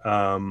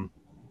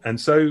 And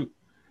so,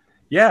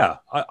 yeah,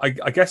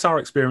 I guess our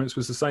experience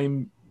was the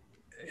same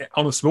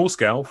on a small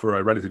scale for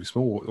a relatively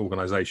small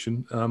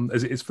organization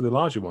as it is for the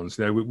larger ones.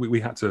 You know,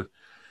 we had to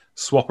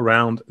swap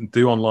around and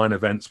do online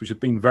events, which have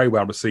been very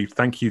well received.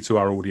 Thank you to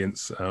our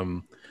audience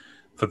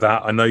for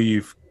that. I know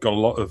you've got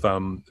a lot of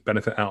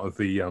benefit out of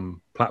the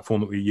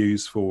platform that we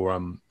use for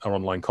our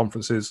online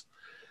conferences.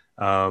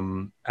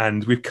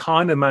 And we've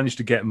kind of managed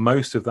to get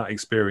most of that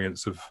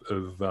experience of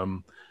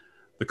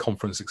the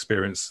conference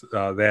experience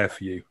there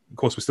for you. Of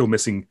course, we're still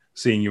missing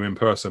seeing you in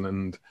person,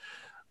 and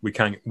we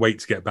can't wait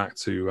to get back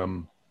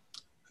to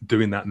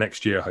doing that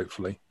next year,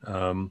 hopefully.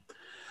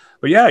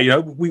 But yeah, you know,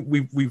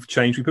 we've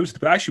changed, we've pivoted,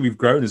 but actually we've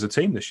grown as a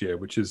team this year,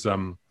 which is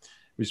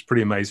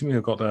pretty amazing.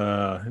 We've got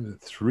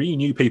 3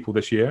 new people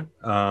this year,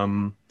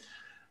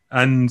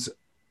 and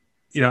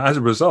you know, as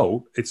a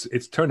result,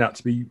 it's turned out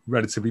to be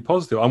relatively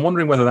positive. I'm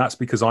wondering whether that's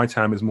because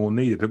ITAM is more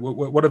needed.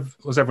 What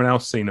has everyone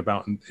else seen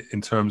about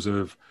in terms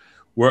of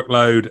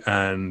workload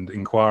and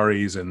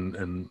inquiries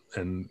and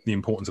the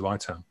importance of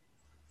ITAM?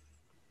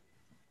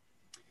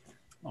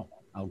 Oh,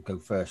 I'll go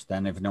first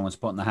then, if no one's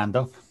putting their hand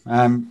up.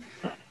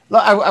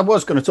 Look, I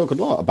was going to talk a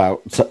lot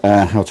about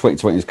how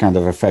 2020 has kind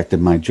of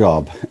affected my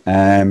job,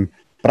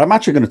 but I'm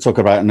actually going to talk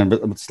about it in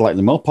a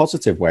slightly more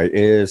positive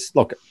way.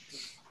 Look,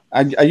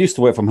 I used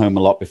to work from home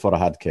a lot before I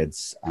had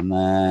kids, and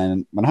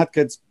then when I had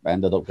kids, I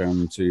ended up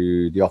going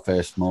to the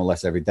office more or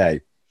less every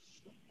day.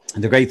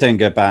 And the great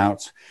thing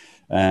about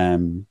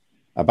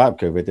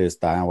COVID is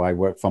that now I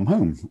work from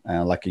home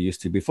like I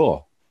used to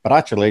before. But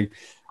actually,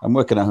 I'm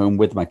working at home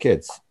with my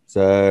kids.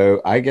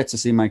 So I get to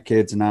see my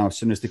kids now as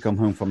soon as they come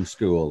home from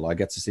school. I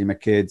get to see my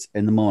kids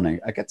in the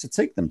morning. I get to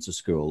take them to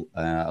school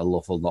a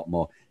awful lot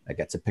more. I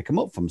get to pick them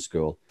up from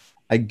school.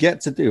 I get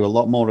to do a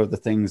lot more of the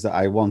things that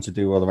I want to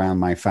do all around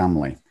my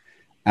family.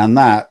 And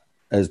that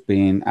has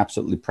been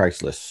absolutely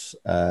priceless.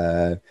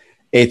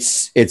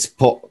 It's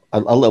put a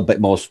little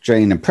bit more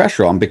strain and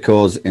pressure on,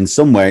 because in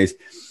some ways,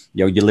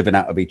 you know, you're living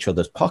out of each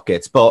other's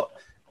pockets. But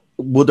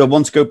would I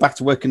want to go back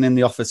to working in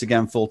the office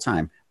again full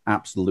time?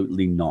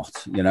 Absolutely not.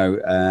 You know,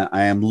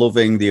 I am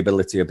loving the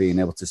ability of being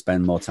able to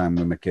spend more time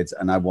with my kids,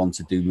 and I want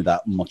to do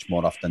that much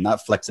more often.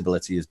 That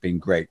flexibility has been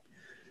great.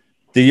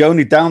 The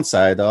only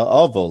downside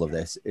of all of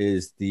this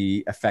is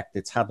the effect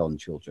it's had on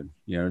children.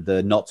 You know,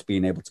 the not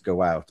being able to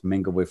go out,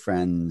 mingle with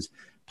friends,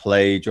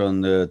 play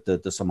during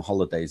the summer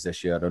holidays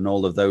this year, and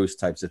all of those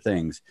types of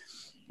things.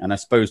 And I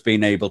suppose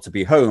being able to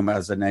be home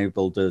has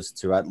enabled us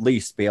to at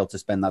least be able to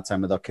spend that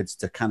time with our kids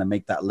to kind of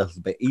make that a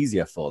little bit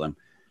easier for them.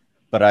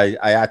 But I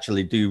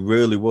actually do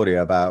really worry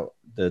about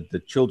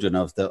the children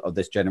of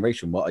this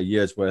generation, what a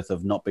year's worth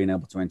of not being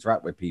able to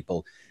interact with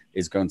people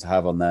is going to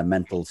have on their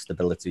mental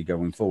stability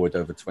going forward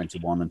over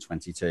 21 and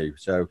 22.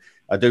 So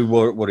I do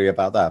worry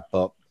about that.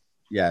 But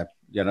yeah,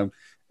 you know,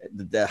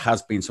 there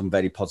has been some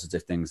very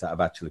positive things that have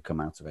actually come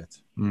out of it.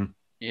 Mm.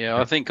 Yeah,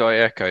 I think I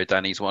echo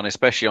Danny's one,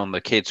 especially on the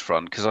kids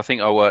front, because I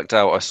think I worked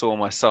out, I saw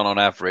my son on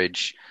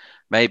average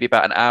maybe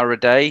about an hour a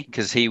day,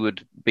 because he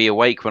would be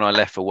awake when I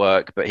left for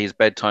work, but his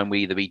bedtime would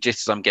either be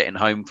just as I'm getting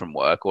home from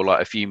work or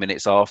like a few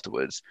minutes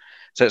afterwards.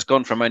 So it's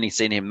gone from only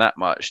seeing him that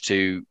much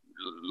to,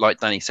 like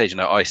Danny said, you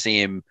know, I see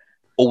him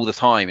all the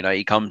time. You know,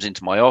 he comes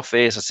into my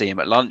office, I see him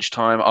at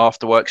lunchtime,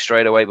 after work,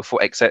 straight away,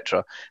 before,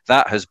 etc.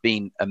 That has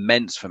been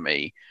immense for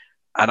me.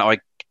 And I,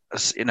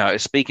 you know,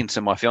 speaking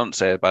to my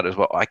fiance about it as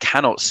well, I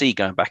cannot see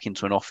going back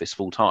into an office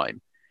full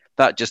time.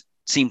 That just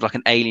seems like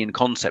an alien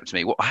concept to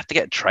me. Well, I have to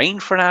get a train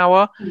for an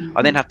hour. Mm-hmm.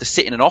 I then have to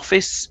sit in an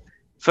office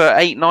for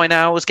 8-9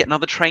 hours, get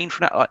another train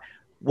for an hour. Like,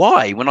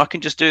 why? When I can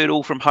just do it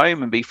all from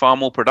home and be far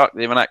more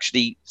productive and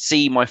actually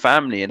see my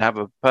family and have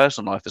a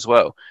personal life as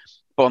well.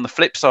 But on the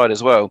flip side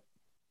as well,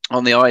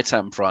 on the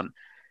ITAM front,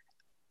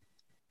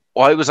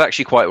 I was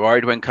actually quite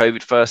worried when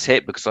COVID first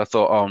hit, because I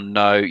thought, oh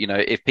no, you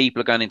know, if people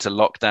are going into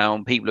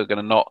lockdown, people are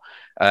going to not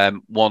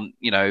want,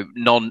 you know,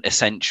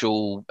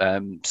 non-essential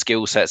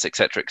skill sets,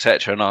 etc.,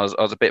 etc. And I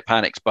was a bit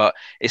panicked, but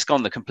it's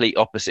gone the complete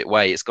opposite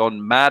way. It's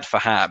gone mad for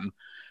ham.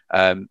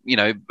 You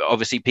know,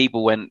 obviously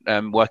people went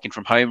working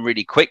from home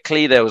really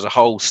quickly. There was a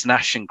whole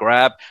snash and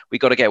grab. We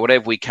got to get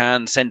whatever we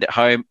can, send it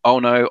home. Oh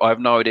no, I have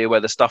no idea where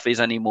the stuff is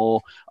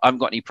anymore. I haven't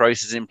got any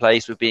processes in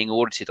place with being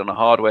audited on the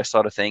hardware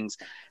side of things.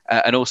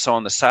 And also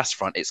on the SaaS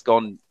front, it's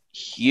gone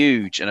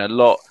huge, and a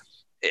lot.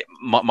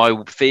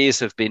 My fears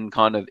have been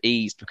kind of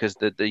eased, because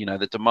the you know,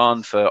 the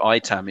demand for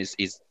ITAM has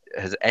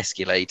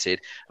escalated.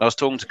 And I was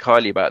talking to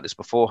Kylie about this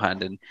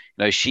beforehand, and you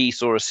know, she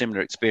saw a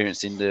similar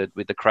experience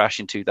with the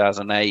crash in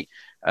 2008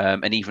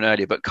 and even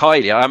earlier. But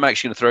Kylie, I'm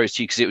actually going to throw it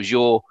to you, because it was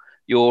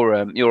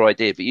your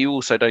idea. But you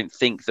also don't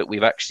think that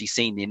we've actually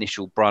seen the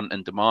initial brunt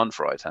and demand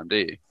for ITAM, do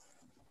you?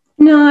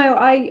 No,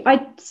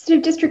 I sort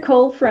of just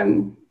recall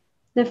from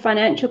the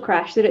financial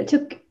crash that it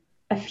took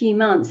a few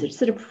months. It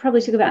sort of probably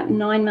took about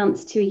 9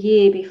 months to a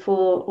year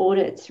before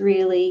audits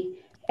really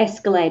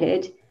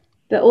escalated.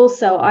 But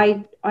also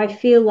I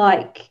feel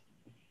like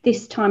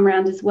this time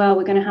around as well,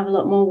 we're going to have a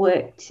lot more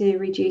work to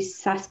reduce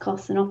SaaS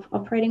costs and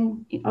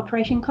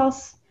operation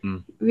costs.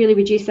 Really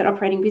reduce that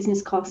operating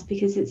business cost,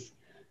 because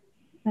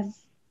that's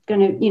going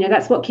to, you know,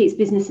 that's what keeps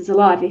businesses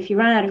alive. If you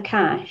run out of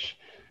cash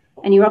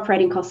and your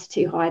operating costs are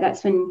too high,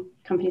 that's when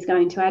companies go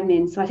into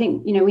admin. So I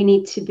think, you know, we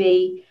need to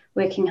be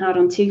working hard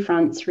on two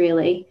fronts,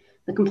 really,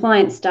 the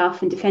compliance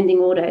stuff and defending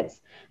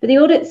audits. But the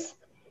audits,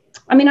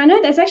 I mean, I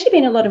know there's actually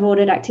been a lot of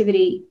audit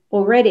activity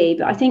already,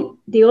 but I think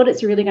the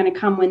audits are really going to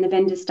come when the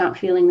vendors start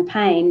feeling the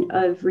pain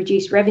of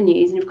reduced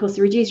revenues. And of course,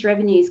 the reduced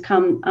revenues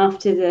come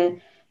after the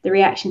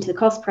reaction to the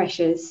cost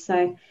pressures.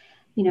 So,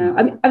 you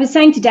know, I was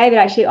saying to David,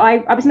 actually,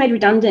 I was made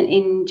redundant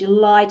in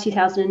July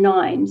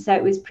 2009. So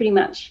it was pretty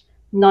much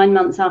 9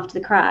 months after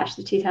the crash,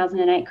 the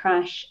 2008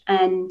 crash.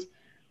 And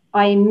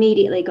I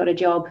immediately got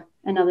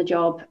another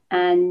job.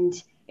 And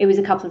it was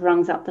a couple of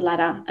rungs up the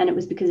ladder, and it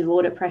was because of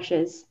audit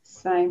pressures.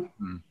 So,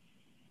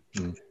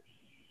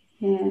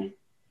 yeah.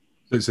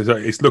 So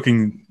it's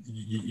looking,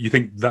 you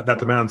think that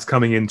demand's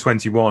coming in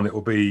 21, it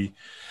will be,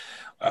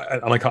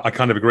 and I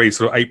kind of agree,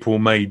 sort of April,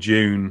 May,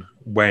 June,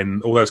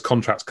 when all those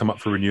contracts come up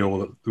for renewal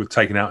that were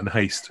taken out in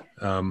haste.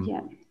 Yeah,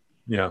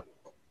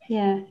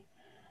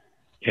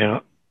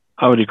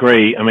 I would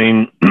agree. I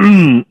mean,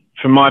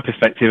 from my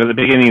perspective, at the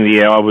beginning of the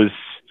year,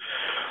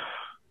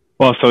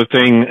 whilst I was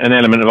doing an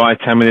element of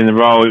ITAM within the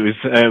role, it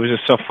was a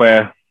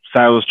software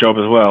sales job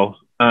as well.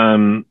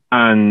 And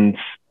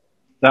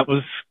that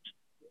was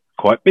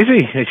quite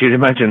busy, as you'd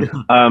imagine.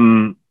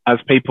 As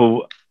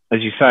people,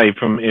 as you say,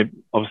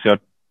 obviously I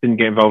didn't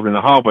get involved in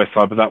the hardware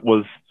side, but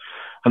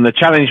and the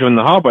challenge on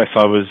the hardware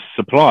side was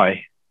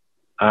supply.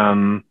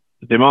 The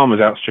demand was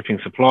outstripping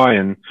supply,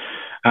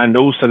 and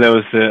also there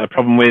was a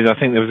problem with, I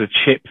think there was a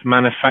chip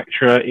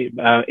manufacturer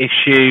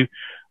issue,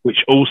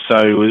 which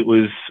also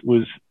was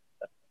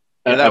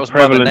that was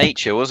Mother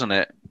Nature, wasn't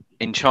it?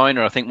 In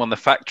China, I think one of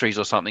the factories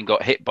or something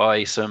got hit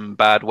by some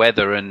bad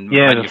weather and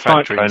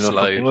manufacturing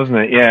slowed, wasn't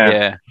it?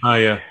 Yeah. Oh,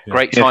 yeah.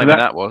 Great timing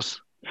that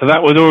was. So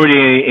that was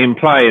already in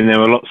play, and there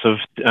were lots of,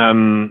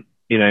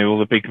 you know, all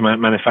the big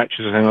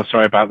manufacturers were saying, "Oh,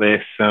 sorry about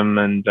this,"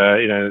 and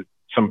you know,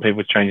 some people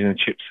were changing the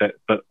chipset,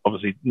 but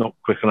obviously not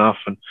quick enough,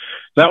 and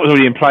that was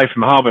already in play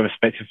from a hardware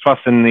perspective. Plus,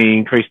 in the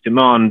increased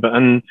demand,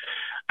 and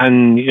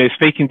you know,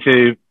 speaking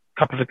to a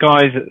couple of the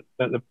guys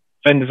at the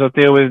vendors I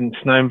deal with, in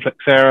Snow and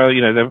Flexera,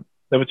 you know,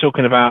 they were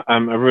talking about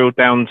a real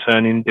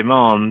downturn in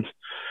demand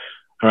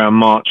around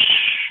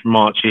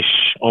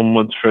March-ish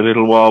onwards for a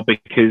little while,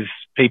 because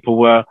people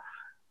were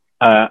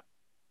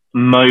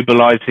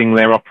mobilizing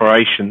their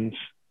operations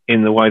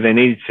in the way they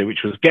needed to,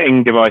 which was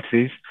getting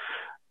devices,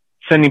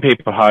 sending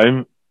people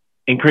home,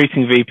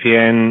 increasing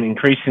VPN,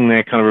 increasing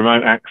their kind of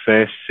remote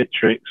access,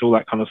 Citrix, all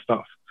that kind of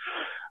stuff.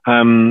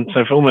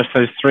 So for almost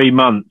those 3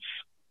 months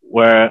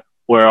where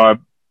I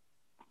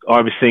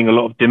was seeing a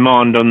lot of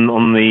demand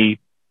on the,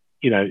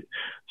 you know,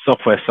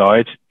 software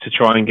side to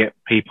try and get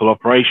people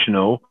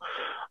operational,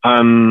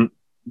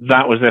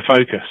 that was their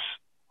focus.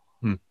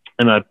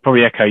 And I'd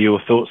probably echo your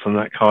thoughts on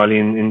that, Kylie,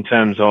 in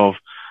terms of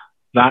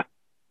that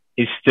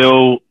is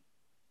still,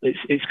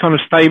 it's kind of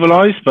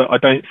stabilized, but I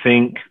don't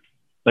think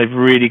they've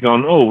really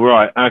gone, oh,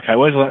 right, okay,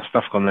 where's all that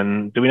stuff gone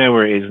then? Do we know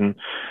where it is? And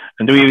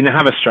do we even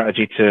have a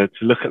strategy to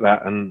look at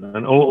that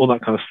and all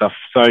that kind of stuff?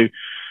 So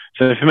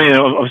for me,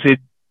 obviously,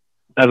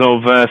 as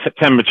of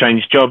September,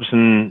 changed jobs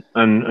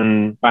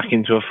and back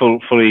into a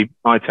fully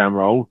ITAM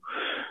role.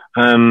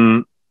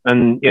 And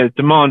yeah,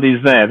 demand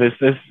is there.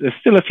 There's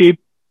still a few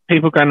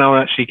people going, oh,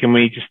 actually, can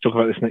we just talk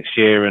about this next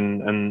year?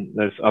 And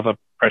there's other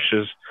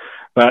pressures.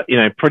 But, you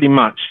know, pretty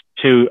much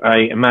to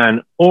a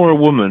man or a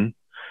woman,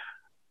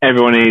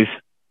 everyone is,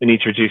 we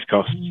need to reduce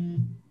costs.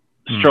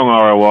 Strong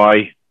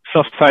ROI,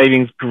 soft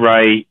savings,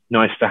 great,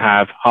 nice to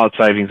have, hard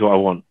savings, what I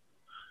want.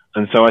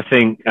 And so I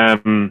think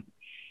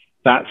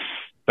that's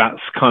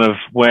kind of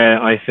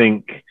where I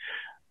think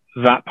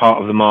that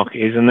part of the market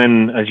is. And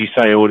then, as you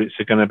say, audits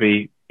are going to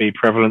be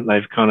prevalent.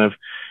 They've kind of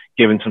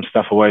given some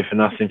stuff away for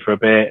nothing for a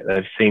bit.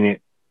 They've seen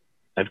it.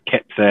 They've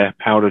kept their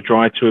powder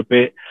dry to a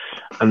bit.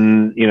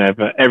 And, you know,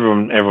 but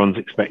everyone's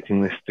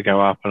expecting this to go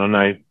up. And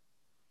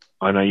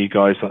I know you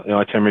guys, like the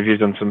ITAM Review,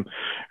 done some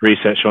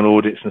research on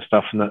audits and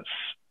stuff. And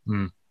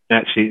that's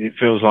actually, it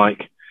feels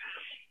like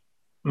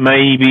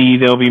maybe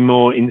there'll be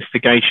more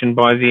instigation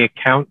by the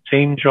account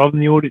teams rather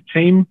than the audit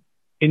team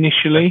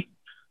initially,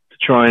 to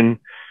try and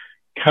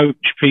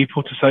coach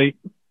people to say,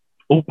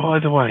 oh, by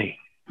the way,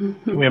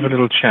 can we have a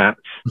little chat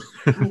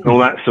and all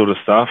that sort of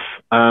stuff.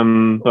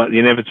 But the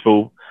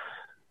inevitable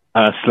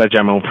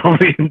sledgehammer will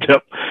probably end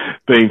up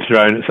being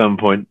thrown at some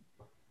point.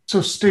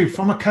 So, Stu,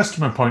 from a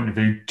customer point of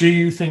view, do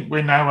you think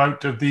we're now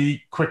out of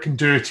the quick and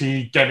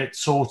dirty, get it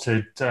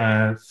sorted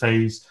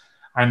phase,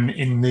 and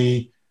in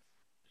the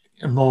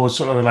more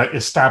sort of like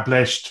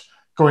established,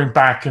 going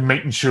back and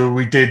making sure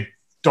we did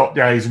dot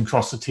the I's and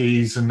cross the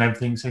T's and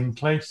everything's in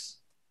place?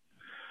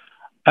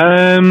 Yeah,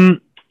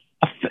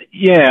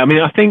 I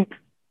mean, I think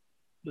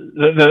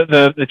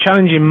the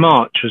challenge in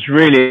March was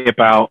really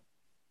about,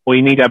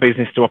 we need our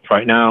business to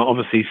operate. Now,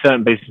 obviously,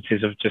 certain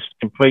businesses have just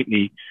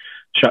completely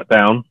shut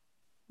down.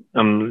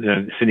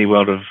 the cine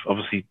world have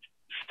obviously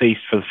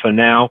ceased for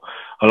now.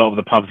 A lot of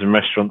the pubs and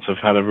restaurants have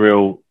had a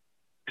real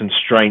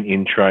constraint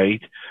in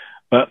trade,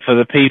 but for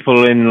the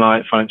people in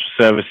like financial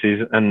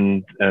services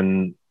and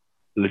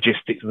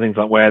logistics and things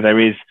like where there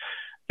is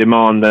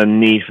demand and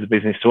need for the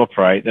business to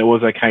operate, there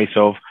was a case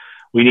of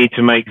we need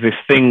to make this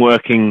thing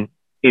working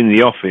in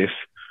the office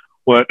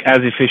work as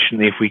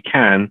efficiently if we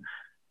can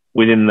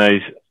within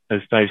those,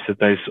 as Dave said,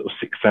 those sort of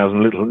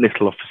 6,000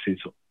 little offices.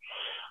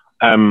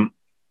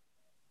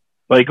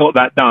 They got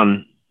that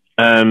done,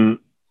 and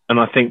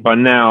I think by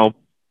now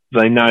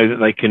they know that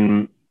they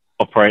can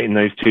operate in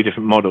those two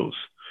different models.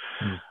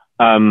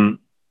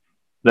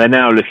 They're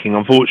now looking,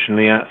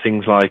 unfortunately, at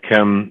things like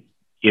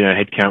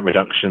headcount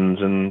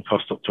reductions and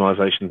cost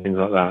optimization, things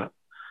like that.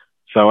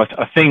 So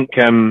I think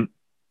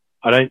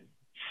I don't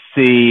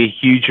see a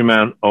huge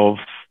amount of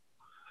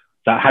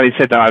that. Having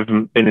said that, I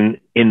haven't been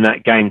in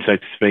that game, so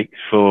to speak,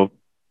 for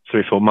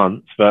 3 or 4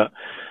 months, but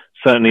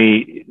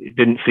certainly it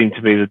didn't seem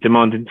to be, the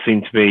demand didn't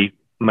seem to be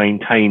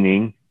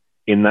maintaining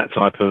in that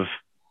type of,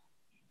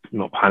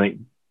 not panic.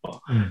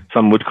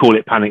 Some would call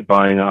it panic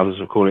buying, others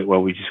would call it,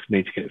 well, we just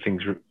need to get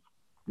things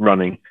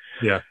running.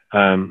 Yeah.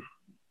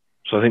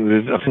 So I think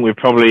we're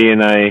probably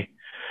in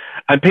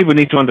and people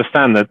need to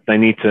understand that they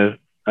need to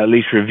at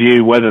least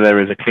review whether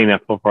there is a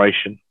cleanup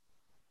operation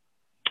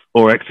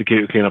or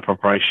execute a cleanup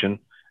operation.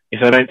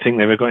 If they don't think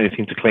they've got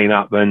anything to clean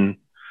up, then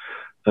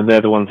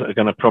they're the ones that are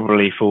going to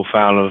probably fall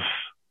foul of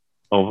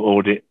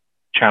audit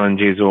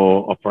challenges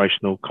or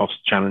operational cost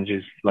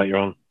challenges later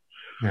on.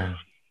 Yeah.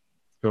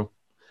 Cool.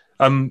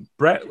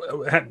 Brett,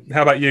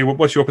 how about you?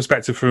 What's your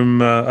perspective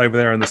from over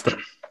there in the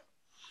States?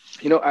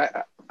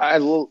 I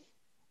will,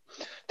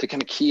 to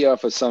kind of key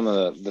off of some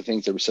of the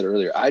things that were said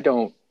earlier. I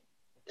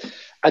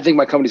think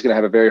my company's going to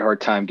have a very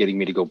hard time getting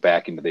me to go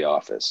back into the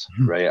office,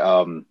 right?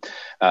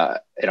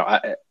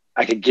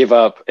 I could give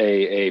up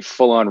a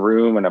full-on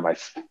room and my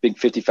big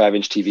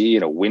 55-inch TV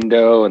and a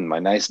window and my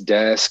nice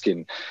desk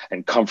and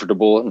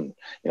comfortable and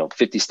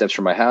 50 steps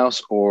from my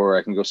house, or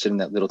I can go sit in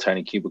that little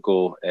tiny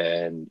cubicle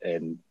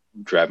and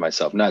drive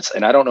myself nuts.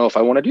 And I don't know if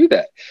I want to do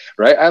that,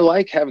 right? I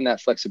like having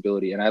that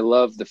flexibility, and I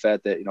love the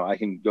fact that I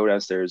can go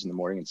downstairs in the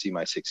morning and see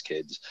my 6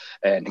 kids,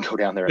 and go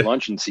down there at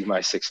lunch and see my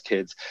 6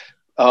 kids.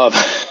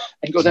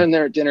 And go down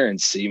there at dinner and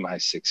see my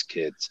 6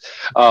 kids.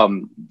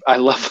 I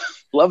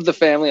love the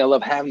family. I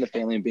love having the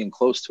family and being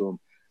close to them.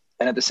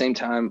 And at the same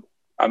time,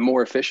 I'm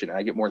more efficient.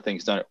 I get more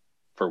things done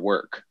for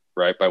work,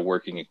 right? By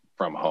working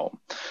from home.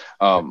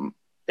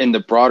 In the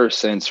broader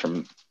sense,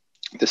 from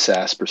the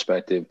SaaS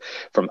perspective,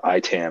 from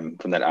that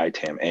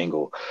ITAM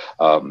angle,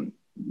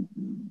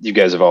 you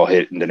guys have all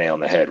hit the nail on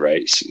the head,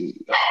 right?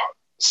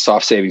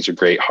 Soft savings are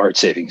great. Hard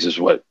savings is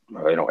what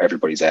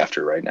everybody's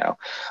after right now.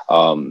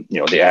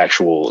 The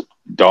actual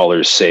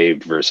dollars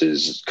saved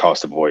versus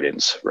cost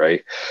avoidance,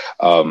 right?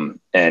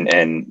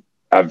 And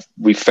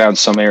we've found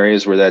some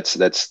areas where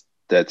that's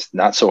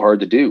not so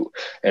hard to do,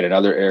 and in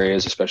other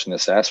areas, especially in the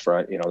SaaS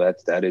front,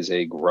 that is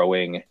a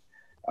growing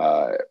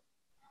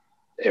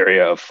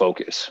area of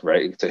focus,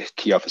 right? To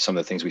key off of some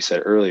of the things we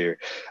said earlier.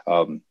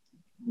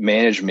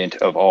 Management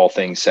of all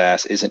things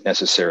SaaS isn't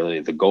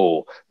necessarily the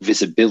goal.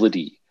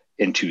 Visibility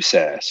into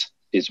SaaS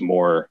is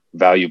more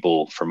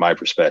valuable from my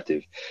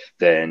perspective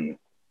than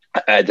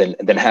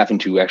having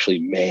to actually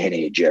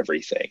manage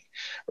everything,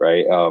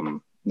 right?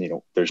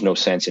 There's no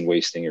sense in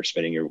wasting or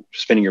spinning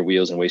your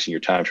wheels and wasting your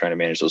time trying to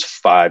manage those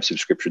 5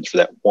 subscriptions for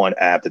that one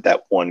app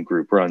that one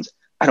group runs.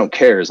 I don't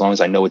care as long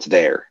as I know it's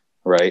there,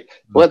 right?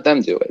 Let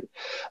them do it.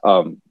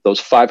 Those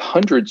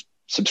 500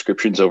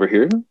 subscriptions over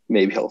here,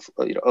 maybe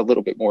a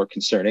little bit more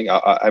concerning.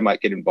 I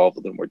might get involved a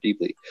little more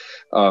deeply.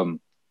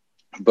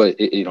 But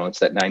it's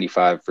that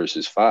 95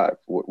 versus 5.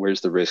 Where's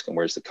the risk and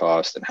where's the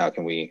cost, and how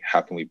can we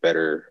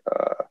better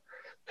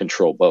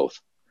control both,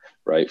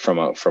 right? From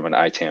an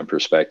ITAM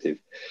perspective,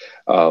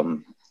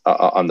 on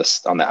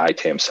the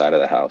ITAM side of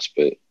the house.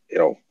 But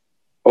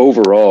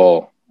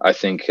overall, I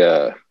think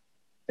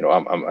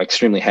I'm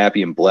extremely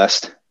happy and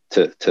blessed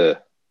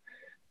to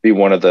be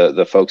one of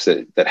the folks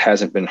that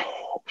hasn't been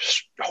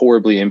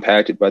horribly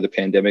impacted by the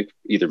pandemic,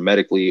 either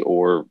medically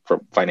or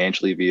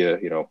financially via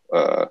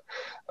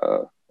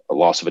a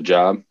loss of a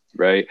job,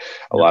 right?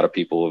 A lot of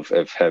people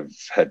have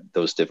had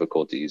those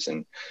difficulties.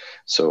 And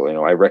so,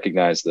 I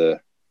recognize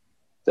that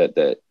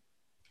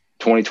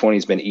 2020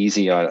 has been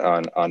easy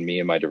on me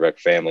and my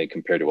direct family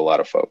compared to a lot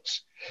of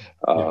folks.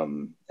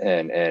 And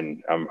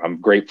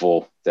I'm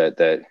grateful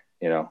that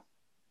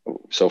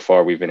so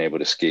far we've been able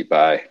to skate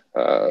by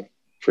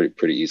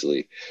pretty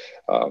easily,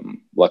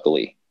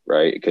 luckily,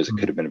 right? Because it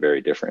could have been very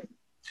different.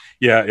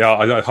 Yeah,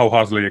 I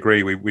wholeheartedly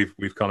agree.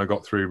 We've kind of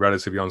got through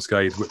relatively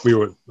unscathed.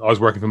 I was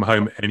working from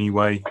home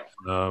anyway,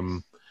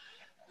 and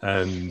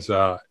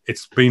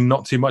it's been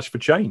not too much for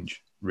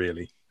change,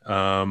 really.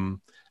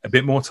 A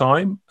bit more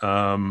time,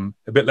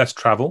 a bit less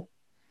travel,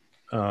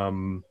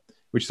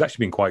 which has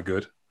actually been quite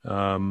good.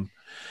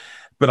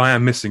 But I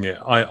am missing it.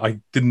 I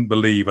didn't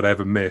believe I'd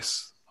ever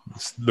miss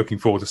looking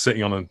forward to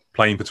sitting on a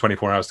plane for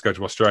 24 hours to go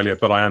to Australia,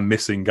 but I am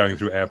missing going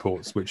through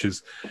airports, which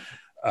is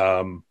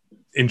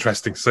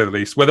interesting to say the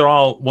least. Whether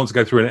I'll want to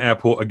go through an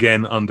airport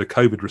again under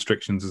COVID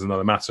restrictions is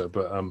another matter.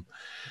 But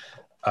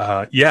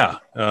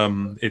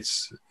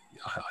it's.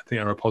 I think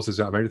there are positives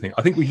out of everything.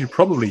 I think we should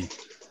probably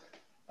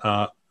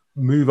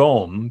move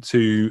on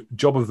to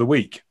job of the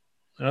week.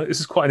 This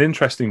is quite an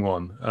interesting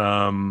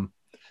one.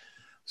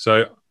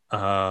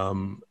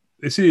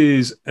 This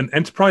is an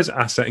enterprise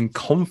asset and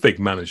config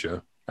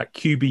manager at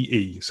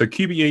QBE. So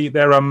QBE,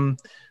 they're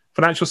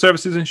financial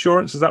services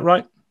insurance. Is that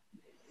right?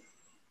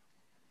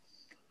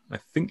 I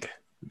think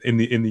in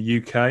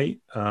the UK.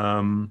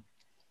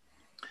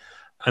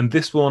 And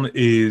this one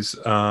is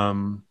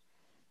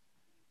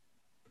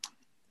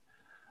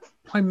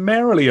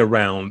primarily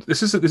around.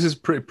 This is a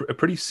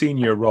pretty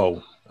senior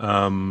role,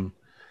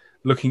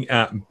 looking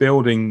at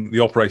building the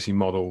operating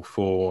model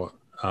for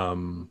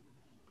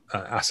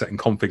asset and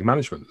config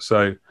management.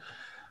 So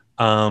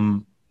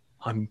I'm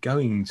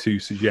going to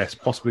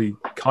suggest possibly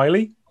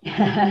Kylie.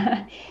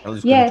 Yes.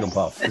 Jump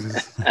off.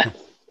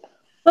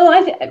 Well,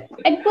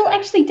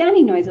 actually,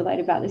 Danny knows a lot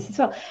about this as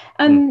well.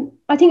 I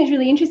think it's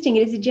really interesting.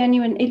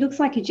 It looks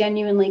like a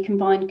genuinely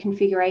combined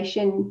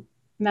configuration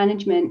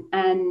management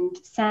and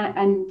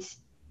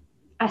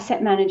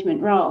asset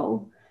management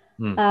role.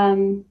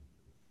 And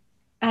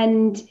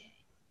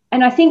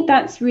I think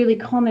that's really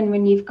common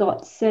when you've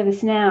got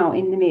ServiceNow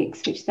in the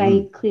mix, which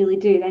they clearly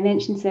do. They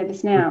mentioned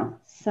ServiceNow.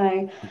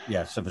 So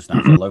yeah,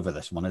 ServiceNow's all over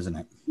this one, isn't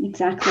it?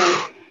 Exactly.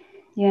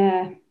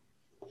 Yeah.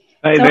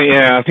 I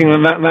think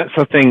that's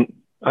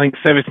I think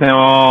ServiceNow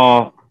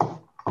are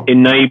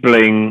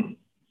enabling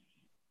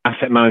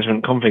asset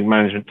management, config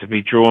management to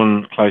be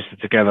drawn closer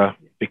together,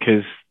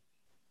 because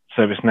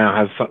ServiceNow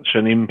has such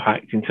an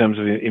impact in terms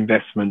of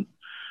investment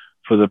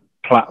for the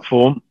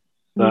platform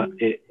that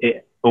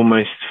it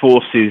almost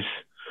forces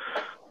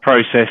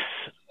process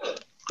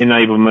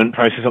enablement,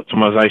 process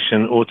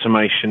optimization,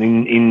 automation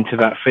into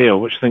that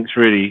field, which I think is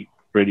really,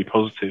 really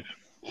positive.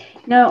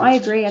 No, I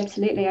agree,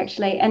 absolutely,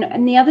 actually.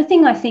 And the other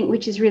thing I think,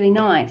 which is really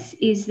nice,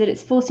 is that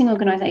it's forcing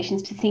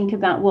organizations to think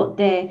about what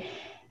their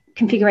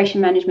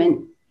configuration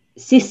management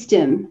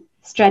system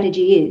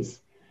strategy is.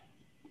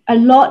 A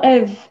lot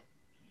of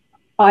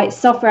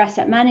software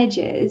asset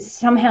managers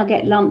somehow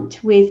get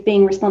lumped with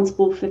being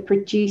responsible for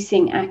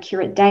producing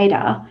accurate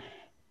data,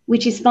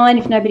 which is fine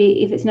if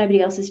it's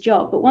nobody else's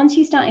job. But once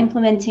you start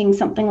implementing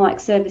something like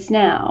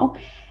ServiceNow,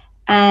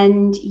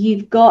 and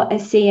you've got a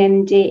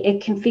CMD, a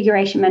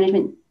configuration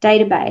management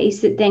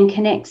database that then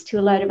connects to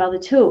a load of other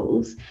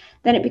tools,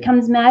 then it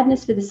becomes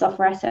madness for the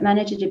software asset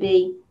manager to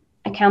be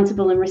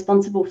accountable and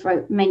responsible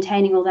for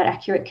maintaining all that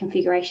accurate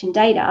configuration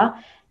data,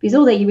 because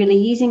all they're really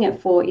using it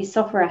for is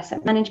software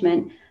asset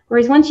management.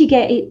 Whereas once you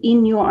get it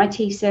in your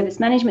IT service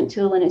management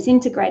tool and it's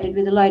integrated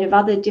with a load of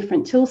other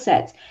different tool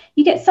sets,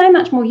 you get so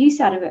much more use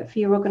out of it for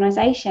your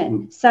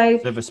organization. So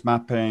service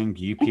mapping,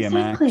 UPMX,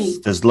 exactly.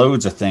 There's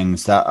loads of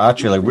things that are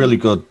actually really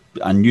good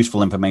and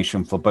useful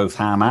information for both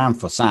Ham and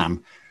for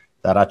Sam,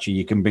 that actually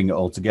you can bring it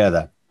all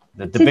together.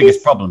 The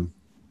biggest problem.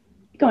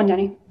 Go on,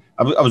 Danny.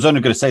 I was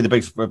only going to say the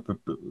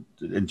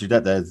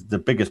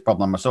biggest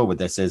problem I saw with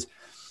this is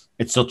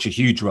it's such a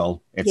huge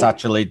role. It's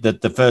actually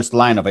the first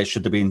line of it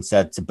should have been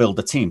said to build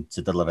a team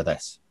to deliver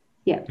this.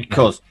 Yeah.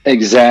 Because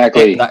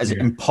exactly that is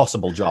an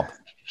impossible job.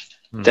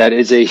 That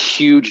is a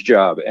huge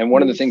job. And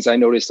one of the things I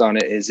noticed on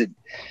it is it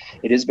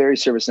is very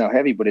ServiceNow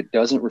heavy, but it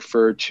doesn't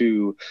refer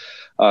to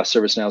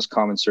ServiceNow's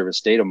common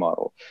service data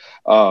model,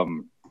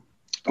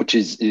 which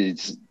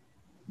is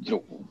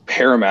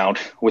paramount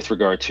with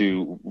regard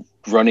to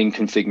running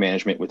config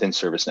management within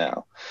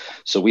ServiceNow.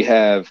 So we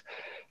have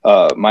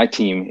my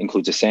team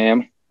includes a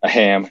SAM, a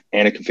HAM,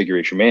 and a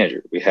configuration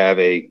manager. We have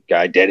a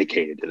guy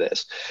dedicated to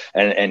this,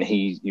 and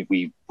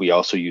we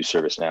also use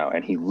ServiceNow,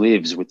 and he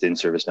lives within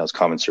ServiceNow's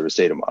common service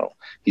data model.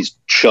 He's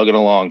chugging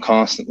along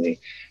constantly,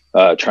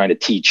 trying to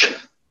teach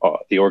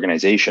the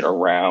organization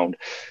around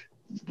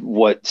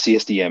what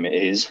CSDM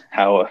is,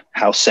 how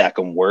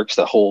SACM works,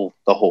 the whole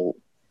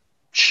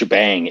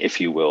shebang,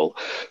 if you will,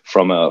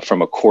 from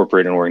a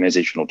corporate and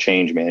organizational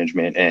change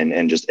management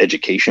and just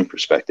education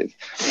perspective.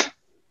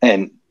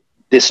 And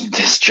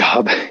this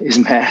job is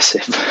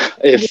massive.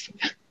 If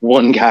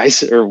one guy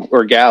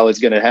or gal is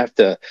going to have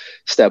to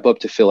step up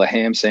to fill a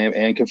HAM, SAM,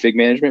 and config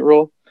management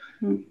role,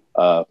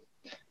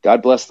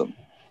 God bless them.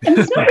 And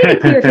it's not really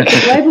clear if it's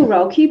a global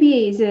role.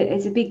 QBE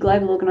is a big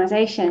global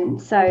organization.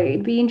 So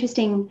it'd be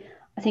interesting,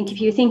 I think, if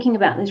you're thinking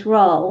about this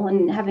role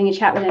and having a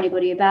chat with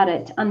anybody about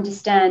it, to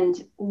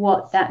understand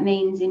what that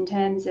means in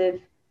terms of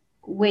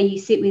where you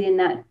sit within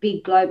that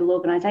big global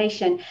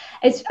organization.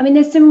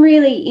 There's some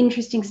really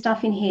interesting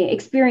stuff in here.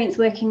 Experience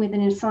working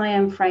within a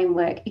SIAM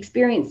framework,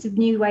 experience of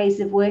new ways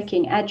of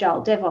working,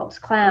 agile, DevOps,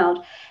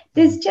 cloud.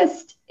 There's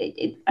just,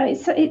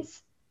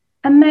 it's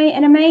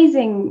an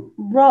amazing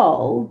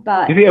role,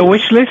 but is it a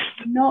wish list?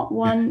 Not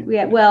one.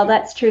 Yeah, well,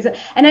 that's true.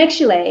 And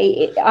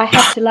actually, I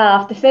have to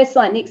laugh. The first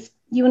line,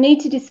 you will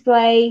need to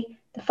display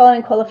the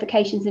following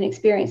qualifications and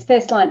experience.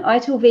 First line,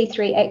 ITIL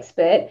V3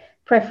 expert,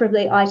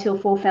 preferably ITIL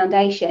 4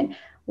 foundation.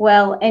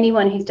 Well,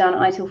 anyone who's done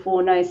ITIL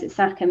 4 knows that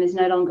SACM is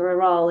no longer a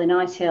role in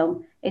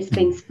ITIL. It's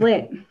been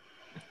split.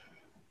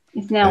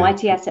 It's now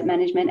IT asset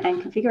management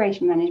and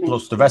configuration management.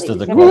 Plus the rest of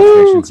the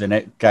qualifications in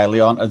it,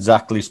 Kylie, aren't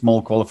exactly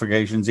small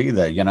qualifications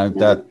either. You know,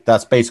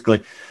 that's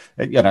basically,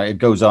 you know, it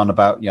goes on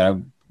about, you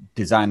know,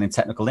 designing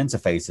technical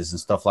interfaces and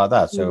stuff like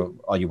that. So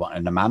are you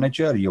wanting a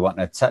manager? Are you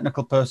wanting a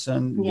technical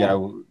person? You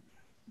know,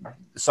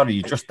 sorry,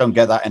 you just don't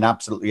get that in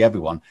absolutely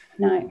everyone.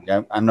 No. You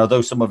know, and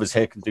although some of us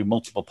here can do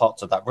multiple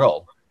parts of that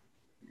role,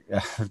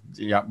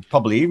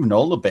 probably even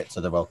all the bits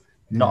of the role,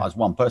 not as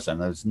one person.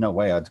 There's no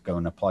way I'd go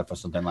and apply for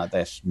something like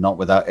this, not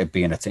without it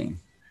being a team.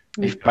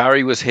 If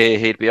Barry was here,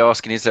 he'd be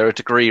asking, is there a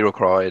degree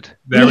required?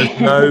 There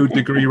is no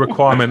degree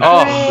requirement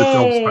on the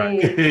job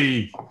spec.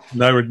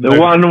 The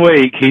 1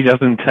 week he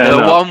doesn't turn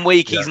up. The 1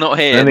 week he's not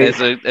here, there's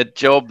a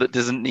job that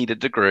doesn't need a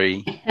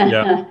degree.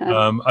 Yeah.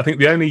 I think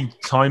the only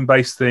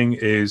time-based thing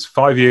is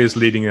 5 years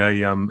leading a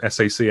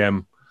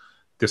SACM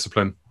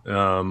discipline,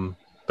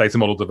 data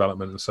model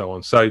development and so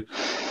on. So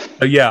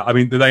yeah, I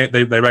mean,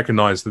 they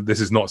recognize that this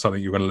is not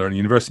something you're going to learn in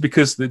university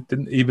because it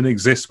didn't even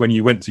exist when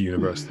you went to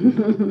university.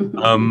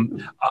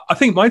 I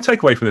think my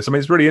takeaway from this, I mean,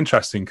 it's really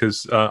interesting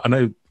because I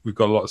know we've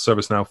got a lot of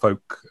ServiceNow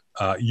folk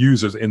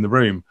users in the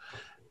room,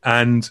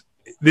 and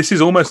this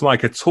is almost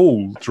like a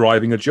tool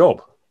driving a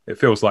job. It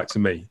feels like to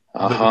me.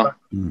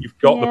 You've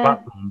got the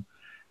platform,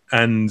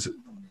 and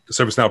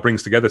ServiceNow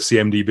brings together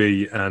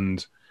CMDB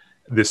and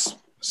this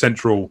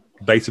central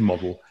data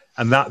model,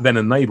 and that then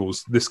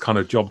enables this kind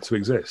of job to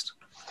exist.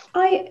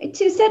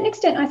 To a certain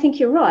extent, I think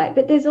you're right,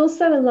 but there's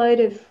also a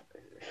load of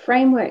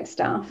framework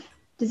stuff.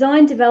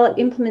 Design, develop,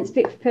 implement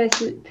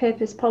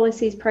fit-for-purpose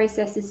policies,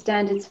 processes,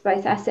 standards for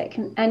both asset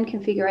and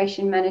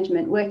configuration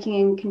management, working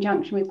in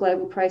conjunction with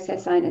global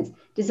process owners.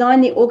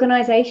 Design the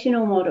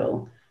organizational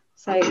model.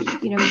 So,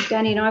 you know,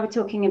 Danny and I were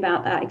talking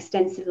about that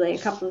extensively a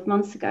couple of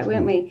months ago,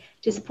 weren't we?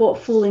 To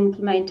support full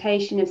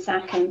implementation of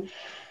SACM.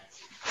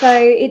 So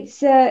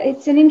it's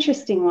an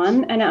interesting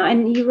one,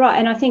 and you're right.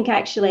 And I think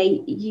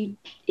actually,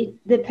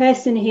 the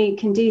person who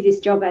can do this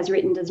job as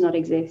written does not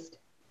exist.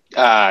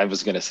 I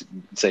was going to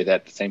say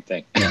that the same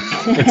thing.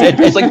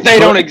 It's like they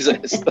don't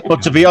exist.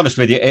 But to be honest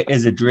with you, it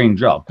is a dream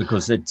job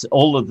because it's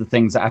all of the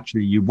things that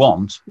actually you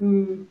want.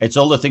 It's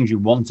all the things you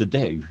want to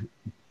do,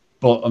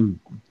 but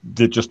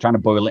they're just trying to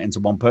boil it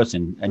into one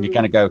person. And you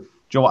kind of go, do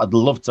you know what? I'd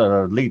love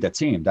to lead a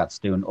team that's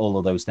doing all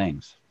of those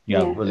things. You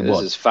know, really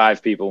this is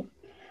 5 people.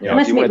 You know,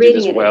 if you want to do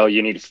this well,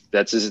 you need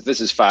this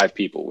is 5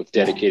 people with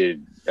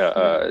dedicated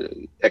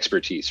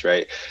expertise,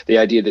 right? The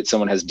idea that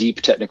someone has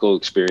deep technical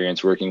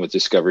experience working with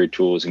discovery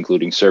tools,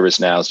 including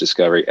ServiceNow's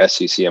Discovery,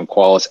 SCCM,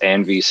 Qualys,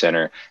 and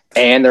vCenter,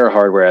 and they're a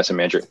hardware asset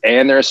manager,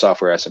 and they're a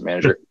software asset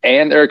manager,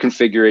 and they're a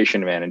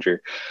configuration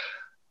manager,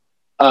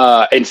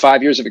 in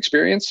 5 years of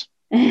experience.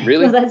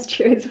 Really? Well, that's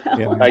true as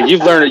well.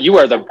 You've learned. You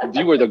are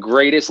the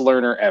greatest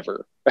learner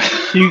ever.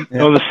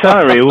 Well, the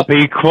salary will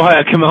be quite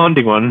a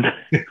commanding one.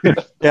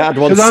 Because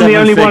I'm the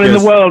only one in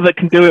the world that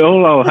can do it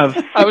all. I'll have.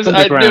 I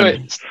knew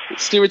it.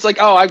 Stuart's like,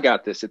 oh, I've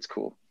got this. It's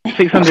cool.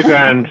 600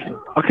 grand.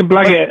 I can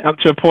blag it up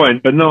to a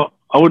point, but not.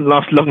 I wouldn't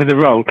last long in the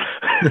role.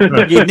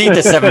 You'd need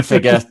the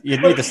 7-figure.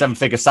 You'd need the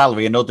 7-figure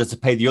salary in order to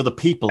pay the other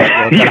people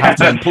that you're going to have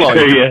to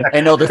employ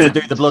in order to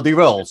do the bloody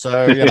role.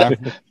 So you know.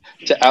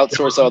 To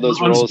outsource all those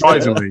roles.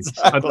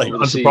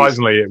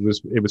 Unsurprisingly,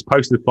 it was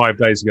posted 5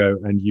 days ago,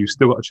 and you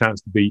still got a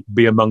chance to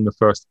be among the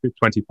first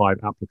 25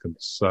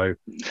 applicants. So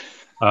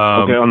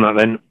I'll get on that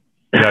then.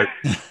 You know,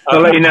 I'll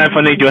let you know if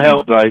I need your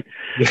help, though.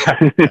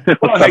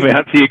 I'll send it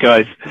out to you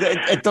guys.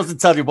 It doesn't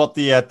tell you what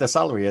the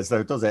salary is,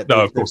 though, does it?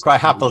 No, of course. They've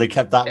quite happily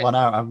kept that one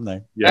out, haven't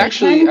they? Yeah.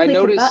 Actually, I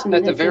noticed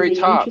at the very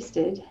top.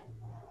 Interested.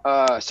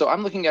 So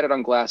I'm looking at it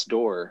on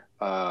Glassdoor,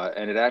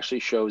 and it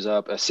actually shows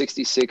up a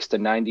 66 to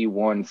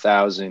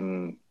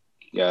 91,000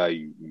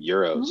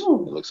 euros.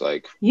 Ooh. It looks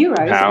like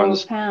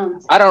Euros.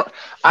 Pounds. I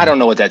don't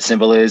know what that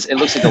symbol is. It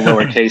looks like a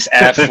lowercase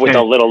f with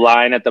a little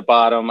line at the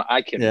bottom.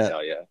 I couldn't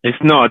tell you.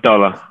 It's not a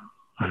dollar.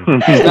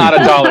 It's not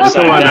a dollar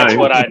sign. That's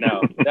what I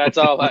know. That's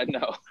all I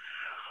know.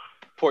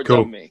 Poor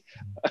dumb me.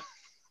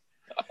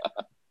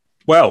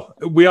 Well,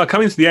 we are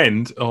coming to the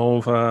end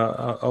of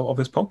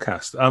this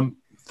podcast.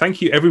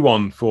 Thank you,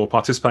 everyone, for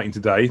participating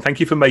today. Thank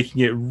you for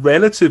making it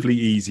relatively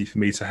easy for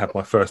me to have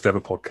my first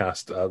ever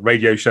podcast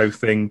radio show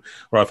thing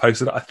where I've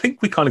hosted it. I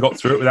think we kind of got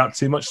through it without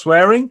too much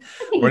swearing.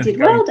 I think you did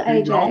well,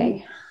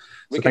 AJ.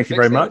 So thank you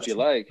very much. If you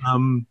like.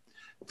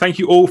 Thank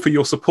you all for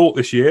your support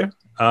this year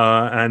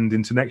and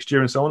into next year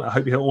and so on. I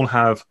hope you all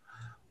have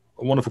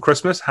a wonderful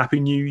Christmas,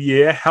 happy New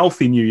Year,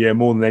 healthy New Year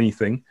more than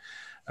anything.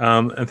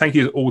 And thank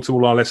you all to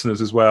all our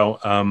listeners as well.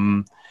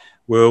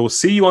 We'll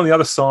see you on the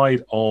other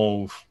side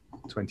of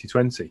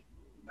 2020.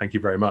 Thank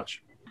you very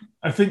much.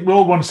 I think we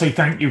all want to say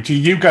thank you to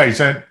you guys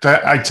at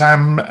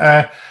ITAM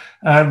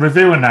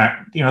Review and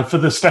that, you know, for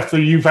the stuff that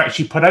you've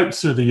actually put out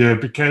through the year,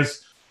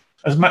 because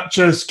as much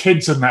as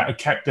kids and that have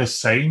kept us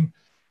sane,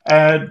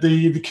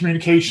 the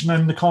communication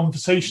and the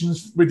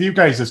conversations with you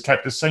guys has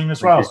kept us sane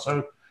as well.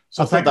 So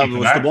I thought that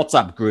was the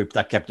WhatsApp group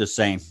that kept us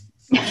sane.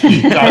 That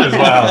as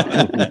well.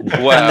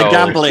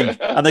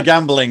 And the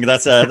gambling.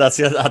 That's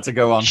had to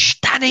go on. Shh,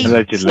 Danny,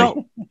 allegedly. stop.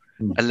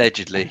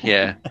 Allegedly,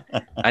 yeah.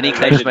 Any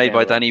claims made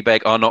by Danny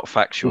Begg are not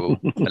factual,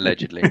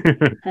 allegedly.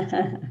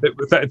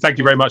 Thank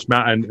you very much,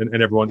 Matt,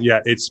 and everyone.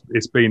 Yeah, it's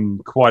been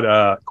quite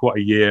a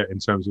year in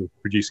terms of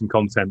producing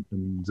content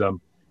and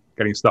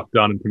getting stuff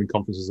done and putting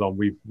conferences on.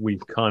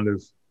 We've kind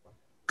of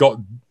got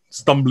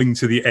stumbling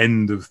to the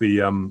end of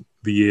the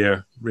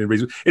year.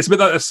 It's a bit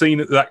like a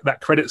scene, that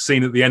credit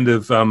scene at the end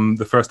of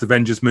the first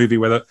Avengers movie,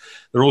 where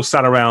they're all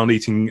sat around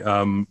eating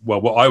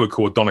what I would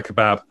call a doner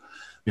kebab.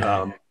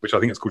 Which I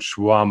think it's called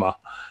shawarma.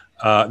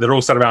 They're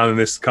all sat around in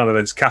this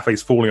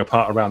cafe's falling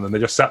apart around them. They're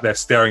just sat there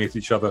staring at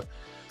each other.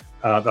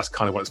 That's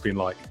kind of what it's been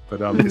like.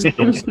 But it's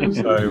awesome.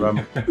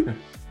 So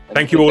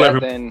thank you all,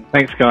 everyone.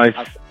 Thanks, guys.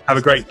 Have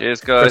a great.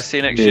 Cheers, guys. See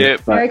you next year.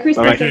 Merry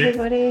Christmas,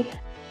 everybody.